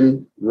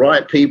vision,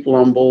 right people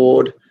on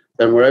board,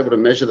 then we're able to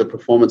measure the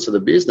performance of the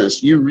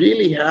business. You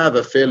really have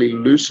a fairly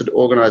lucid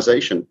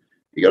organization.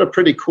 You got a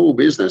pretty cool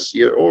business.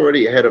 You're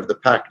already ahead of the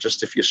pack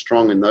just if you're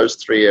strong in those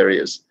three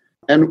areas.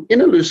 And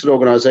in a lucid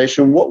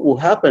organization, what will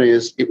happen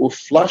is it will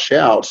flush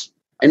out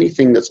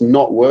anything that's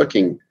not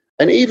working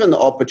and even the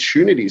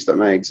opportunities that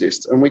may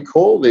exist. And we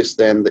call this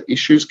then the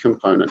issues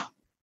component.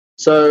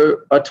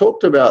 So I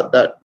talked about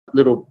that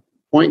little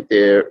point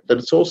there, that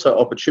it's also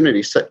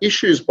opportunity. So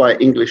issues by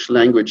English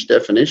language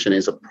definition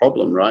is a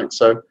problem, right?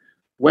 So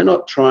we're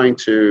not trying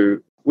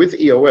to, with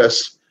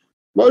EOS,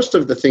 most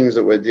of the things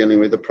that we're dealing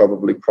with are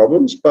probably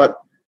problems, but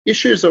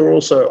issues are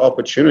also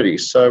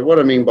opportunities. So what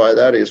I mean by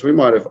that is we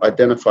might have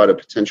identified a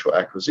potential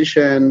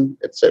acquisition,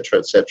 et cetera,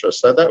 et cetera.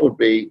 So that would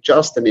be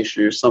just an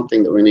issue,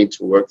 something that we need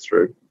to work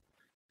through.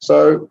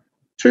 So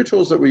two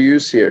tools that we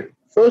use here.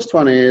 First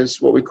one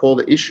is what we call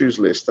the issues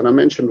list. And I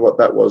mentioned what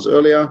that was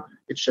earlier.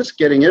 It's just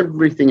getting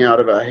everything out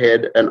of our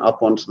head and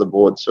up onto the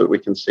board so that we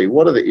can see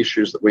what are the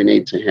issues that we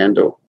need to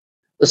handle.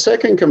 The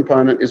second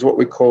component is what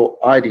we call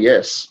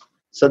IDS.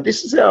 So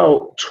this is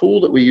our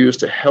tool that we use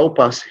to help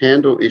us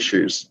handle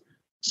issues.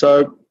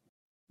 So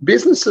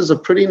businesses are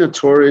pretty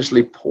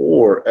notoriously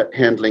poor at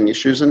handling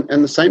issues, and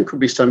the same could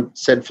be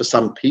said for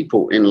some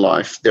people in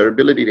life, their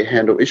ability to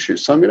handle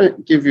issues. So I'm going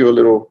to give you a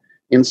little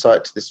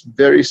insight to this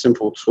very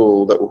simple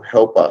tool that will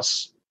help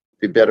us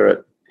be better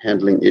at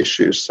handling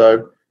issues.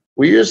 So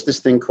we use this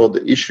thing called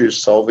the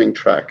issues solving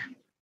track.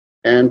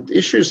 And the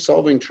issues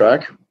solving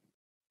track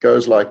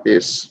goes like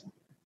this.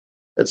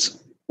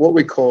 It's what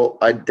we call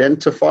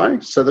identify.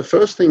 So the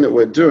first thing that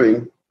we're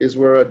doing is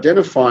we're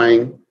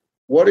identifying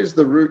what is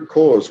the root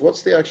cause?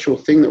 What's the actual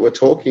thing that we're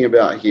talking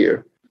about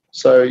here?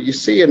 So you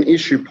see an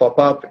issue pop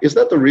up. Is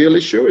that the real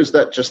issue? Is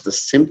that just a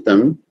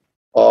symptom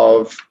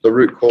of the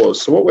root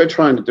cause? So what we're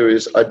trying to do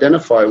is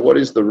identify what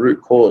is the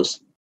root cause,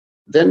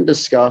 then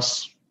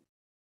discuss,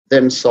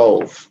 then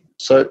solve.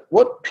 So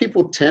what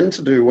people tend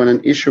to do when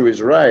an issue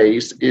is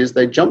raised is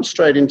they jump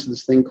straight into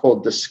this thing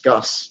called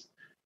discuss.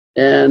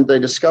 And they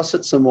discuss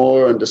it some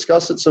more and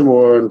discuss it some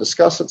more and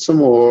discuss it some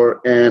more,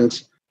 and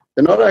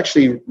they're not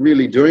actually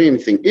really doing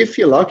anything. If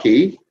you're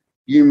lucky,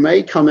 you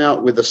may come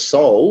out with a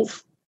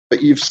solve,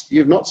 but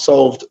you've not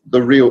solved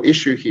the real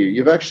issue here.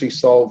 You've actually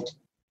solved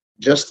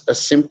just a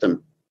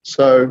symptom.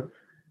 So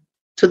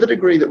to the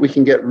degree that we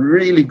can get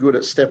really good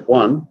at step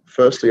one,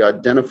 firstly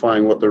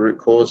identifying what the root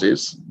cause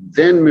is,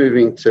 then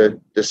moving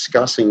to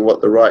discussing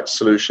what the right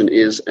solution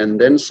is, and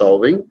then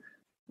solving,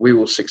 we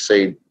will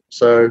succeed.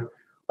 So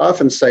I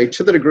often say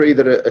to the degree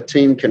that a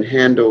team can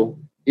handle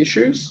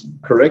issues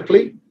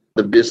correctly,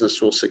 the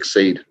business will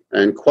succeed,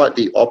 and quite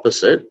the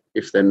opposite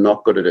if they're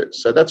not good at it.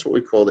 So that's what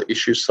we call the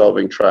issue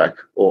solving track,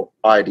 or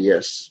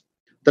IDS.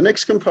 The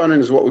next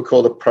component is what we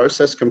call the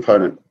process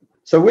component.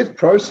 So with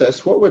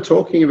process, what we're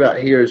talking about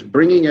here is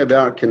bringing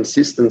about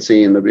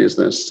consistency in the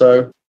business.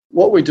 So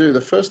what we do,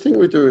 the first thing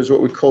we do is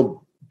what we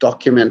call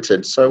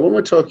documented. So when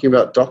we're talking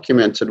about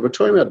documented, we're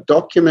talking about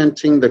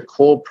documenting the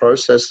core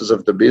processes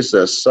of the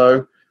business.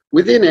 So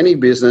within any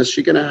business,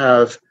 you're going to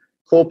have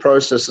core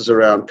processes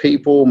around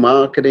people,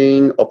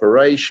 marketing,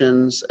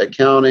 operations,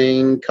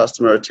 accounting,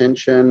 customer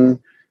retention,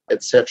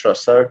 etc.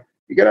 So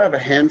you're going to have a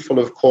handful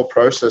of core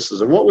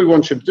processes. And what we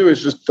want you to do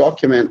is just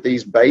document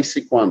these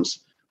basic ones.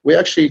 We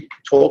actually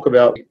talk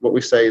about what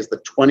we say is the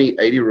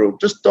 20-80 rule.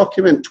 Just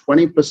document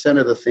 20%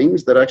 of the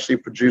things that actually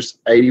produce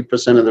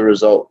 80% of the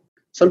result.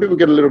 Some people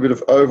get a little bit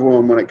of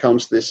overwhelm when it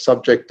comes to this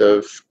subject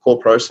of core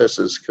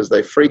processes because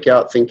they freak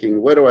out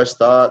thinking, where do I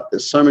start?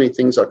 There's so many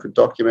things I could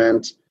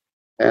document.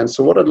 And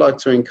so what I'd like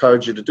to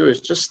encourage you to do is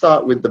just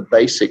start with the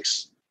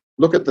basics.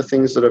 Look at the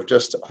things that I've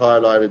just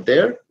highlighted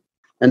there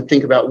and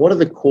think about what are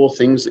the core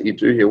things that you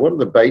do here? What are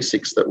the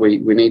basics that we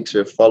need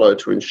to follow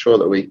to ensure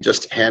that we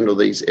just handle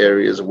these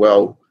areas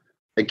well?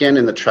 again,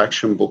 in the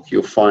Traction book,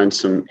 you'll find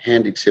some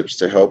handy tips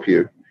to help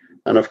you.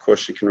 And of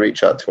course, you can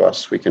reach out to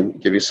us. We can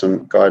give you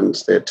some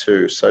guidance there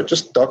too. So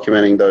just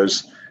documenting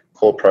those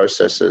core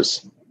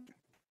processes.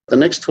 The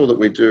next tool that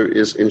we do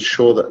is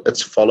ensure that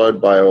it's followed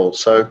by all.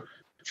 So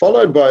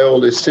followed by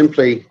all is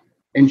simply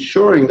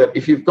ensuring that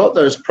if you've got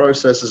those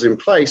processes in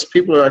place,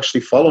 people are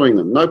actually following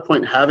them. No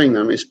point having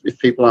them if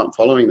people aren't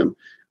following them.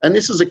 And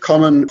this is a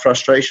common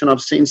frustration.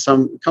 I've seen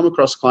come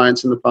across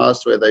clients in the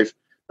past where they've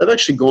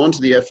actually gone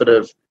to the effort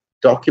of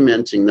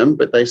documenting them,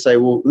 but they say,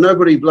 well,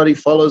 nobody bloody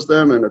follows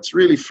them and it's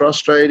really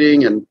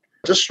frustrating. And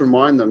just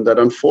remind them that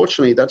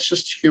unfortunately, that's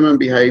just human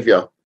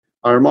behavior.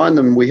 I remind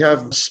them we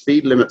have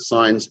speed limit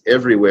signs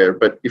everywhere,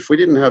 but if we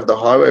didn't have the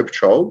highway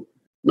patrol,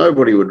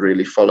 nobody would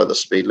really follow the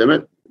speed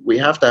limit. We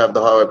have to have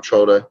the highway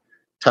patrol to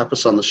tap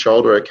us on the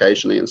shoulder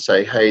occasionally and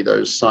say, hey,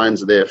 those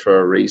signs are there for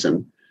a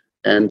reason,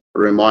 and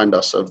remind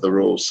us of the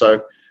rules.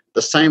 So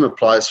the same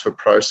applies for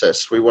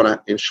process. We want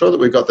to ensure that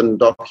we've got them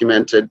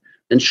documented,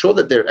 ensure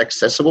that they're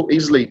accessible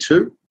easily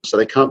too, so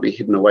they can't be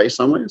hidden away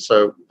somewhere.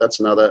 So that's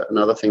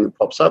another thing that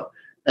pops up.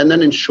 And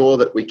then ensure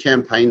that we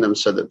campaign them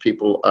so that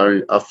people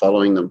are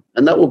following them.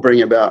 And that will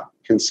bring about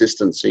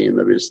consistency in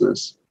the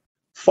business.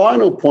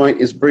 Final point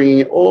is bringing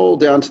it all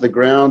down to the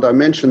ground. I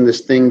mentioned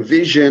this thing,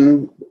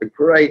 vision, a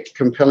great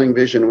compelling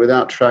vision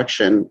without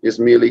traction is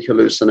merely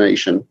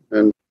hallucination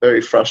and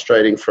very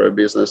frustrating for a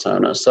business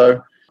owner.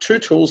 So 2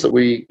 tools that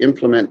we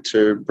implement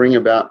to bring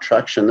about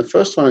traction. The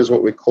first one is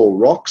what we call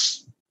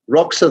ROCs.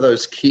 ROCs are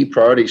those key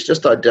priorities,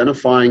 just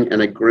identifying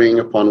and agreeing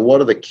upon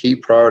what are the key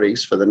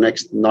priorities for the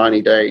next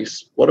 90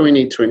 days. What do we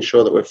need to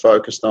ensure that we're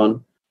focused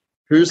on?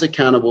 Who's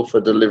accountable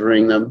for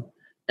delivering them?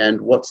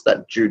 And what's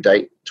that due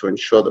date to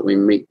ensure that we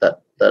meet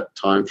that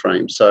time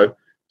frame? So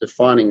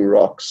defining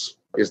ROCs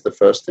is the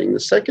first thing. The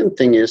second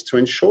thing is to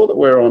ensure that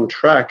we're on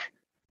track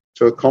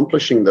to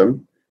accomplishing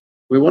them.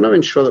 We want to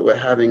ensure that we're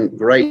having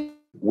great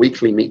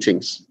weekly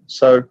meetings.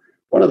 So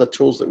one of the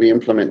tools that we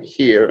implement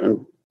here,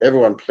 and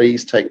everyone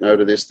please take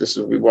note of this, this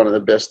will be one of the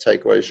best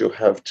takeaways you'll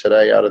have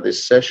today out of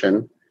this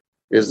session,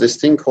 is this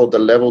thing called the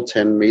Level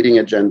 10 meeting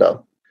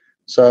agenda.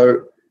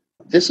 So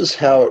this is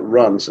how it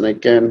runs. And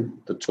again,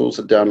 the tools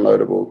are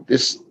downloadable.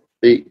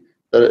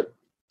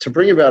 To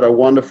bring about a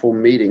wonderful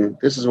meeting,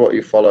 this is what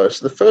you follow.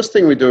 So the first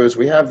thing we do is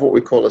we have what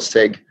we call a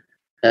seg.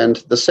 And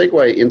the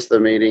segue into the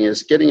meeting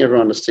is getting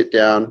everyone to sit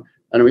down,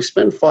 and we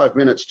spend 5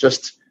 minutes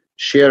just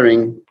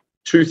sharing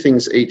 2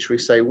 things each. We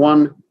say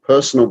 1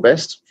 personal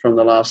best from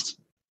the last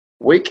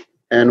week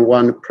and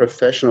 1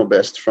 professional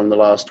best from the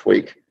last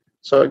week.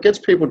 So it gets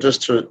people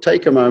just to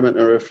take a moment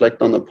and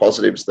reflect on the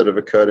positives that have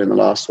occurred in the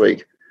last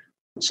week.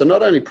 So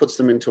not only puts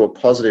them into a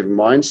positive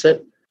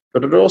mindset,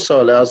 but it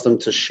also allows them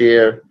to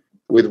share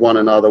with one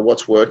another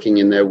what's working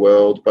in their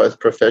world, both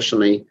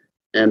professionally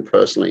and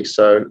personally.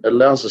 So it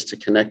allows us to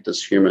connect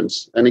as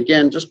humans. And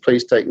again, just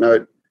please take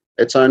note,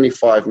 it's only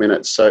 5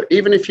 minutes. So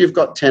even if you've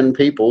got 10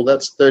 people,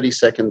 that's 30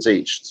 seconds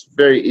each. It's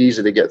very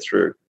easy to get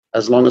through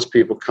as long as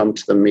people come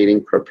to the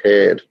meeting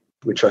prepared,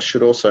 which I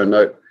should also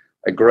note,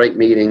 a great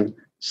meeting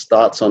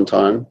starts on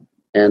time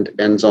and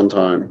ends on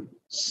time,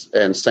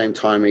 and same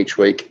time each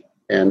week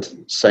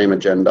and same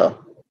agenda.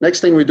 Next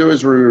thing we do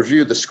is we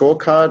review the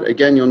scorecard.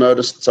 Again, you'll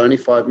notice it's only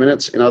 5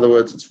 minutes. In other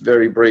words, it's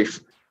very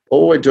brief.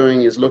 All we're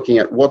doing is looking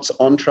at what's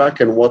on track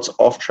and what's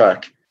off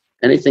track.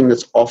 Anything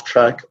that's off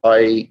track,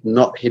 i.e.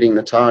 not hitting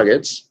the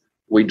targets,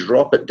 we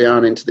drop it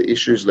down into the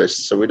issues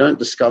list. So we don't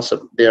discuss it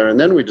there and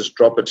then, we just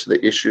drop it to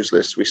the issues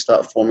list. We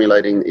start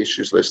formulating the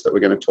issues list that we're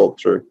going to talk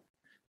through.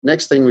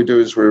 Next thing we do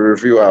is we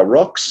review our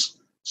ROCs.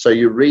 So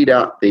you read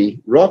out the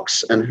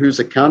ROCs and who's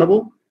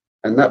accountable,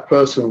 and that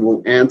person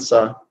will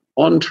answer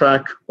on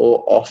track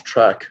or off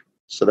track.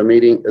 So the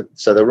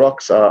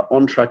ROCs are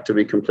on track to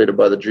be completed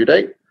by the due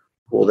date,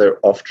 or they're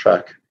off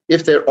track.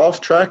 If they're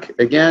off track,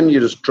 again, you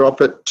just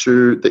drop it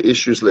to the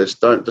issues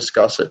list. Don't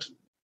discuss it.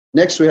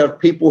 Next, we have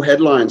people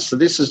headlines. So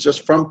this is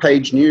just front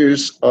page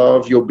news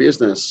of your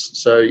business.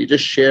 So you're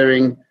just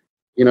sharing,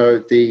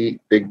 the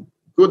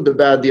good, the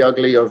bad, the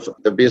ugly of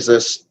the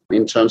business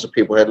in terms of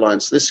people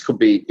headlines. This could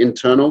be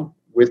internal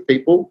with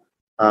people.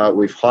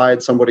 We've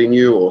hired somebody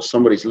new, or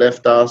somebody's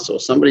left us, or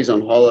somebody's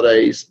on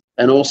holidays,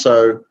 and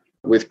also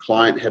with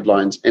client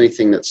headlines,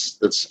 anything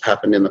that's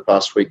happened in the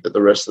past week that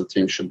the rest of the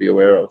team should be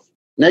aware of.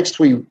 Next,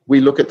 we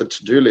look at the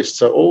to-do list.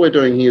 So all we're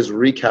doing here is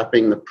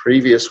recapping the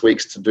previous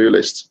week's to-do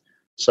list.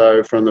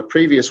 So from the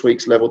previous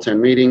week's Level 10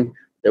 meeting,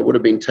 there would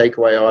have been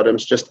takeaway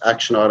items, just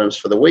action items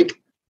for the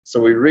week. So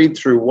we read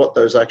through what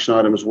those action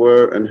items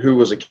were and who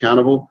was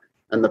accountable,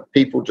 and the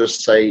people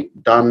just say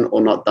done or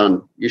not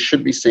done. You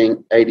should be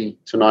seeing 80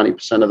 to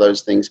 90% of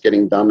those things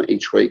getting done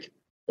each week.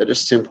 They're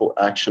just simple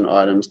action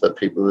items that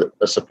people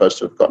are supposed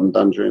to have gotten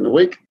done during the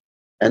week.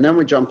 And then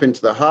we jump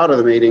into the heart of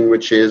the meeting,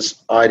 which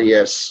is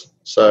IDS.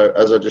 So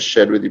as I just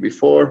shared with you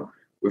before,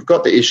 we've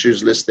got the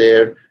issues list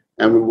there,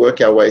 and we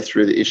work our way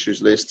through the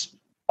issues list,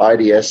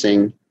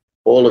 IDSing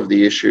all of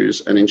the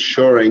issues and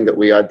ensuring that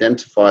we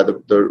identify the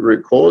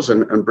root cause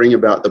and bring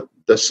about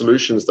the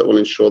solutions that will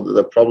ensure that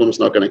the problem is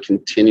not going to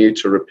continue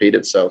to repeat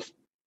itself.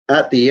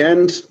 At the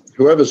end,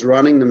 whoever's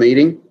running the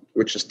meeting,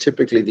 which is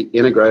typically the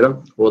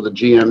integrator or the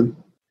GM,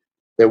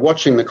 they're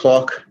watching the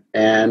clock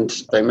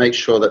and they make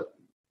sure that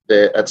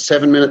they're at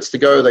 7 minutes to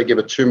go. They give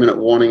a 2-minute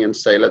warning and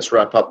say, let's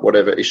wrap up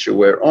whatever issue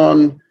we're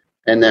on.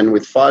 And then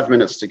with 5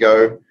 minutes to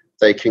go,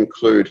 they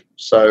conclude.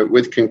 So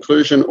with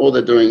conclusion, all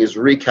they're doing is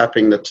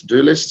recapping the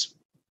to-do list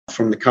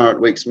from the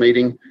current week's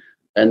meeting.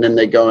 And then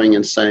they're going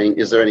and saying,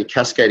 is there any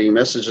cascading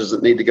messages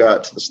that need to go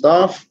out to the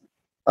staff?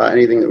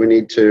 Anything that we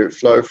need to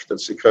flow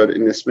that's occurred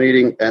in this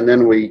meeting? And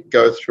then we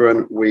go through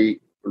and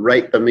we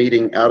rate the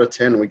meeting out of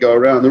 10. We go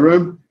around the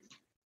room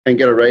and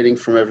get a rating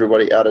from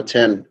everybody out of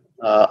 10.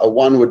 A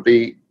 1 would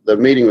be, the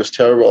meeting was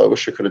terrible. I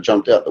wish I could have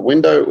jumped out the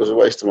window. It was a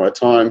waste of my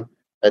time.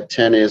 At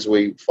 10 is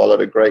we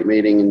followed a great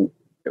meeting and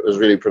it was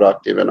really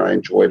productive and I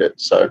enjoyed it.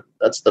 So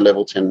that's the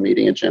level 10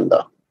 meeting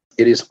agenda.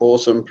 It is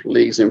awesome.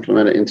 Please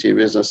implement it into your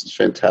business. It's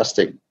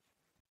fantastic.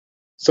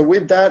 So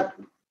with that,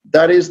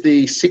 that is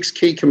the 6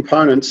 key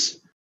components.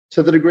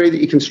 To the degree that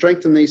you can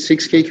strengthen these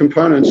 6 key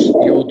components,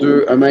 you'll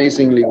do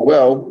amazingly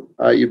well.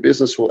 Your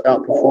business will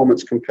outperform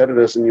its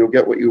competitors and you'll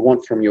get what you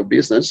want from your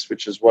business,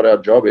 which is what our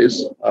job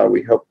is.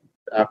 We help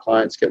our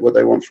clients get what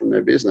they want from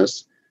their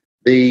business.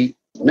 The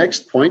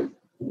next point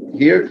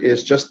here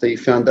is just the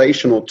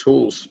foundational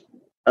tools.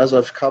 As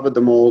I've covered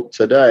them all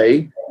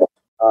today,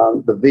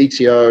 the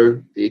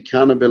VTO, the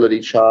accountability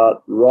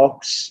chart,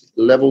 ROCs,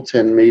 level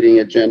 10 meeting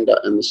agenda,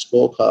 and the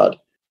scorecard,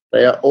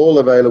 they are all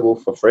available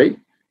for free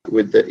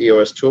with the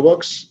EOS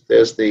Toolbox.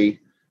 There's the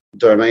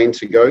domain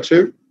to go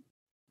to.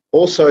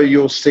 Also,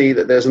 you'll see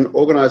that there's an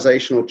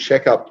organizational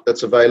checkup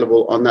that's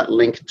available on that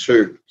link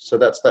too. So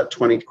that's that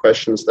 20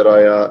 questions that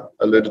I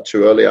alluded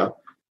to earlier.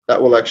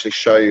 That will actually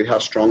show you how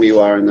strong you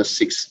are in the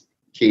 6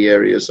 key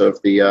areas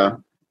of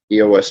the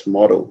EOS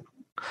model.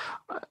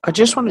 I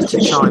just wanted to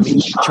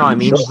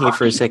chime in here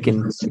for a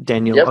second,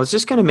 Daniel. Yep. I was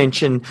just going to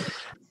mention,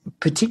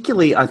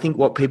 particularly, I think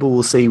what people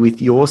will see with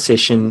your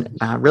session,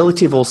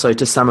 relative also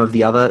to some of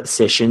the other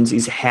sessions,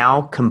 is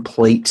how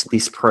complete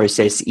this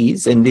process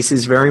is. And this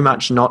is very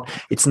much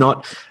it's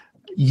not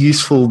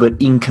useful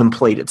but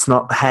incomplete. It's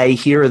not, hey,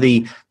 here are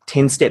the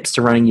 10 steps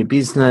to running your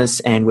business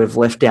and we've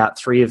left out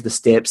 3 of the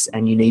steps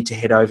and you need to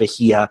head over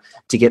here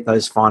to get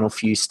those final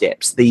few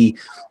steps. The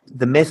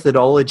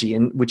methodology,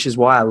 and which is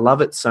why I love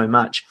it so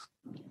much,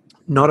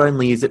 not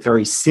only is it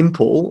very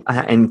simple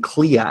and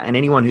clear, and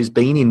anyone who's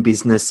been in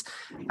business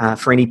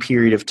for any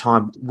period of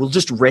time will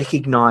just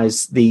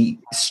recognize the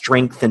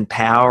strength and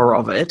power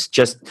of it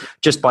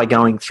just by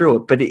going through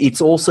it, but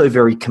it's also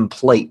very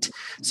complete.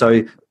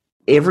 So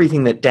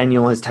everything that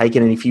Daniel has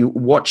taken, and if you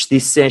watch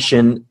this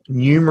session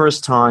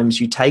numerous times,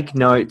 you take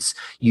notes,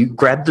 you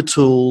grab the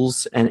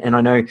tools, and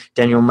I know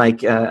Daniel will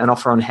make an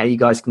offer on how you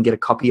guys can get a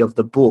copy of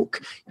the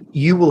book,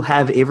 you will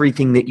have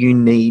everything that you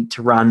need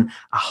to run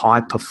a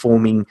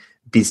high-performing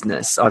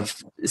business.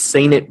 I've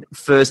seen it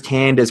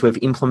firsthand as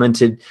we've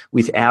implemented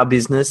with our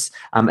business.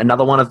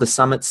 Another one of the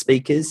summit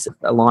speakers,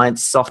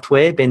 Alliance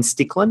Software, Ben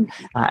Sticklin,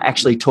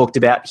 actually talked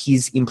about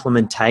his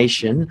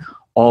implementation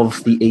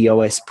of the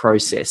EOS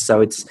process.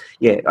 So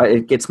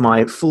it gets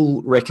my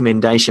full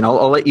recommendation.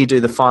 I'll let you do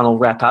the final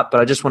wrap up,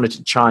 but I just wanted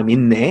to chime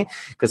in there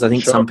because I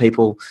think some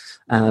people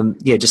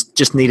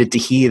just needed to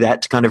hear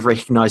that to kind of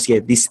recognize,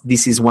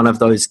 this is one of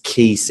those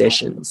key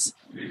sessions.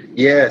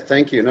 Yeah,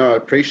 thank you. No, I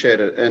appreciate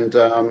it. And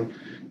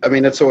I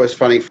mean, it's always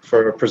funny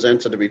for a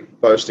presenter to be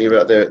boasting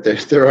about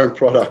their own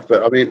product,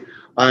 but I mean,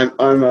 I'm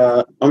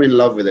in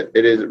love with it.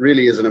 It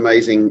really is an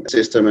amazing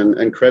system,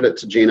 and credit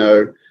to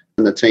Gino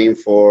and the team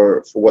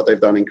for what they've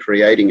done in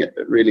creating it.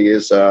 It really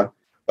is a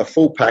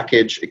full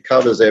package. It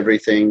covers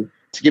everything.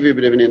 To give you a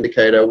bit of an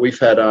indicator, we've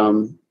had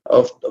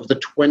of the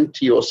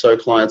 20 or so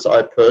clients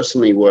I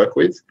personally work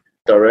with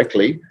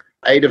directly,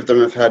 8 of them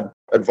have had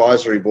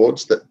advisory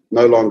boards that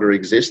no longer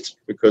exist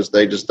because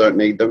they just don't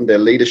need them. Their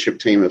leadership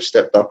team have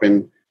stepped up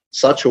in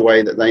such a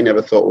way that they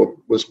never thought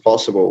was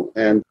possible.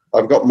 And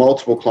I've got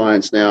multiple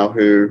clients now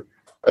who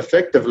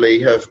effectively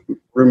have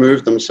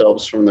removed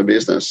themselves from the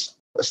business.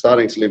 They're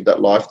starting to live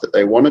that life that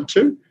they wanted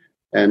to,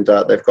 and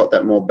they've got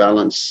that more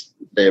balance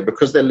there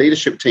because their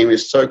leadership team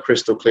is so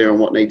crystal clear on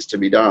what needs to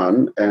be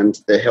done,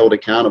 and they're held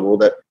accountable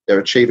that they're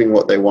achieving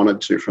what they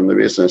wanted to from the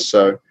business.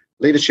 So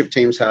leadership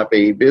team's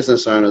happy,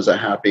 business owners are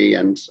happy,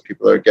 and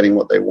people are getting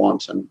what they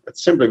want. And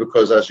it's simply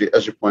because, as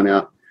you point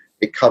out,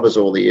 it covers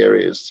all the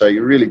areas. So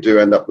you really do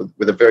end up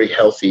with a very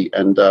healthy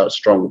and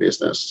strong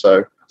business.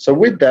 So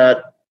with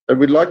that,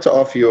 we'd like to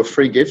offer you a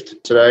free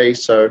gift today.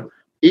 So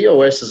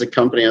EOS as a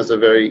company has a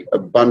very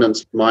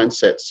abundance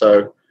mindset.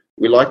 So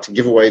we like to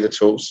give away the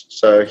tools.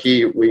 So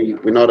here we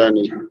not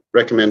only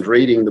recommend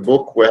reading the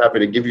book, we're happy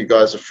to give you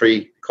guys a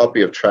free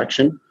copy of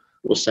Traction.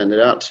 We'll send it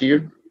out to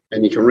you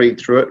and you can read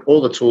through it.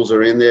 All the tools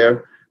are in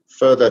there.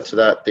 Further to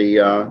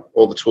that,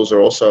 all the tools are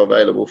also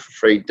available for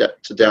free to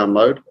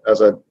download,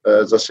 as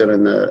I said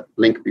in the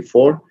link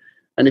before.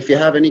 And if you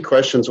have any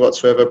questions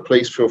whatsoever,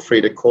 please feel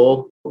free to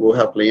call. We'll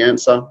happily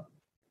answer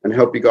and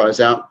help you guys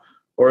out.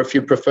 Or if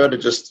you prefer to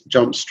just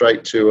jump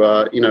straight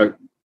to,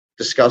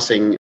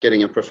 discussing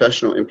getting a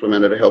professional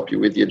implementer to help you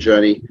with your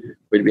journey,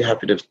 we'd be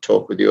happy to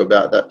talk with you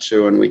about that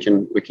too. And we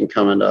can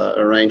come and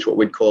arrange what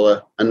we'd call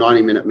a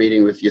 90-minute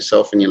meeting with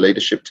yourself and your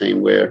leadership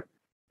team, where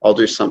I'll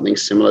do something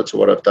similar to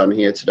what I've done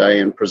here today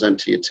and present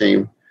to your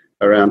team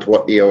around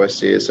what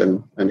EOS is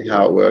and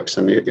how it works,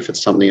 and if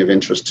it's something of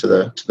interest to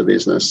the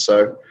business.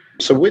 So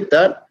with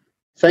that,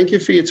 thank you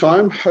for your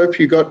time. Hope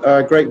you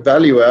got great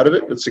value out of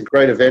it. It's a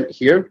great event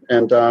here,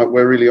 and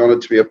we're really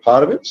honored to be a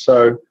part of it.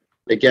 So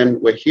again,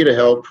 we're here to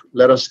help.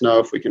 Let us know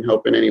if we can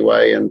help in any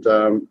way. And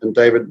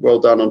David, well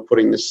done on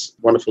putting this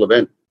wonderful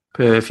event.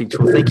 Perfect.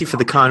 Well, thank you for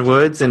the kind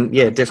words. And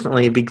yeah,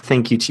 definitely a big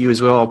thank you to you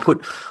as well. I'll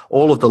put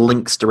all of the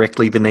links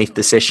directly beneath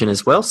the session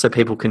as well, so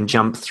people can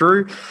jump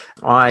through.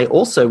 I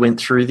also went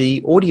through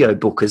the audio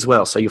book as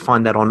well. So you'll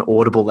find that on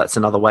Audible. That's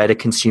another way to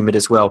consume it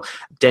as well.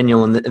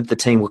 Daniel and the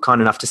team were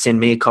kind enough to send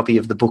me a copy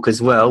of the book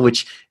as well,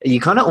 which you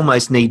kind of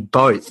almost need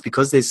both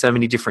because there's so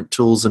many different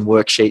tools and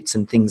worksheets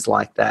and things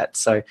like that.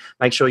 So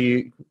make sure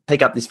you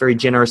take up this very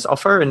generous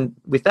offer. And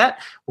with that,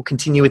 we'll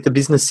continue with the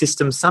Business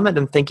Systems Summit.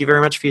 And thank you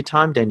very much for your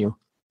time, Daniel.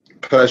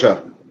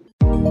 Pleasure.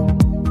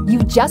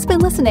 You've just been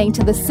listening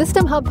to the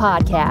System Hub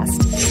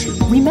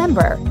podcast.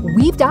 Remember,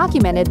 we've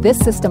documented this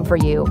system for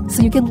you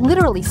so you can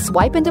literally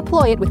swipe and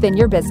deploy it within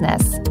your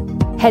business.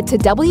 Head to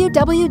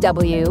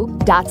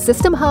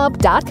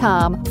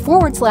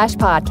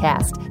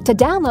www.systemhub.com/podcast to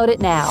download it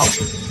now.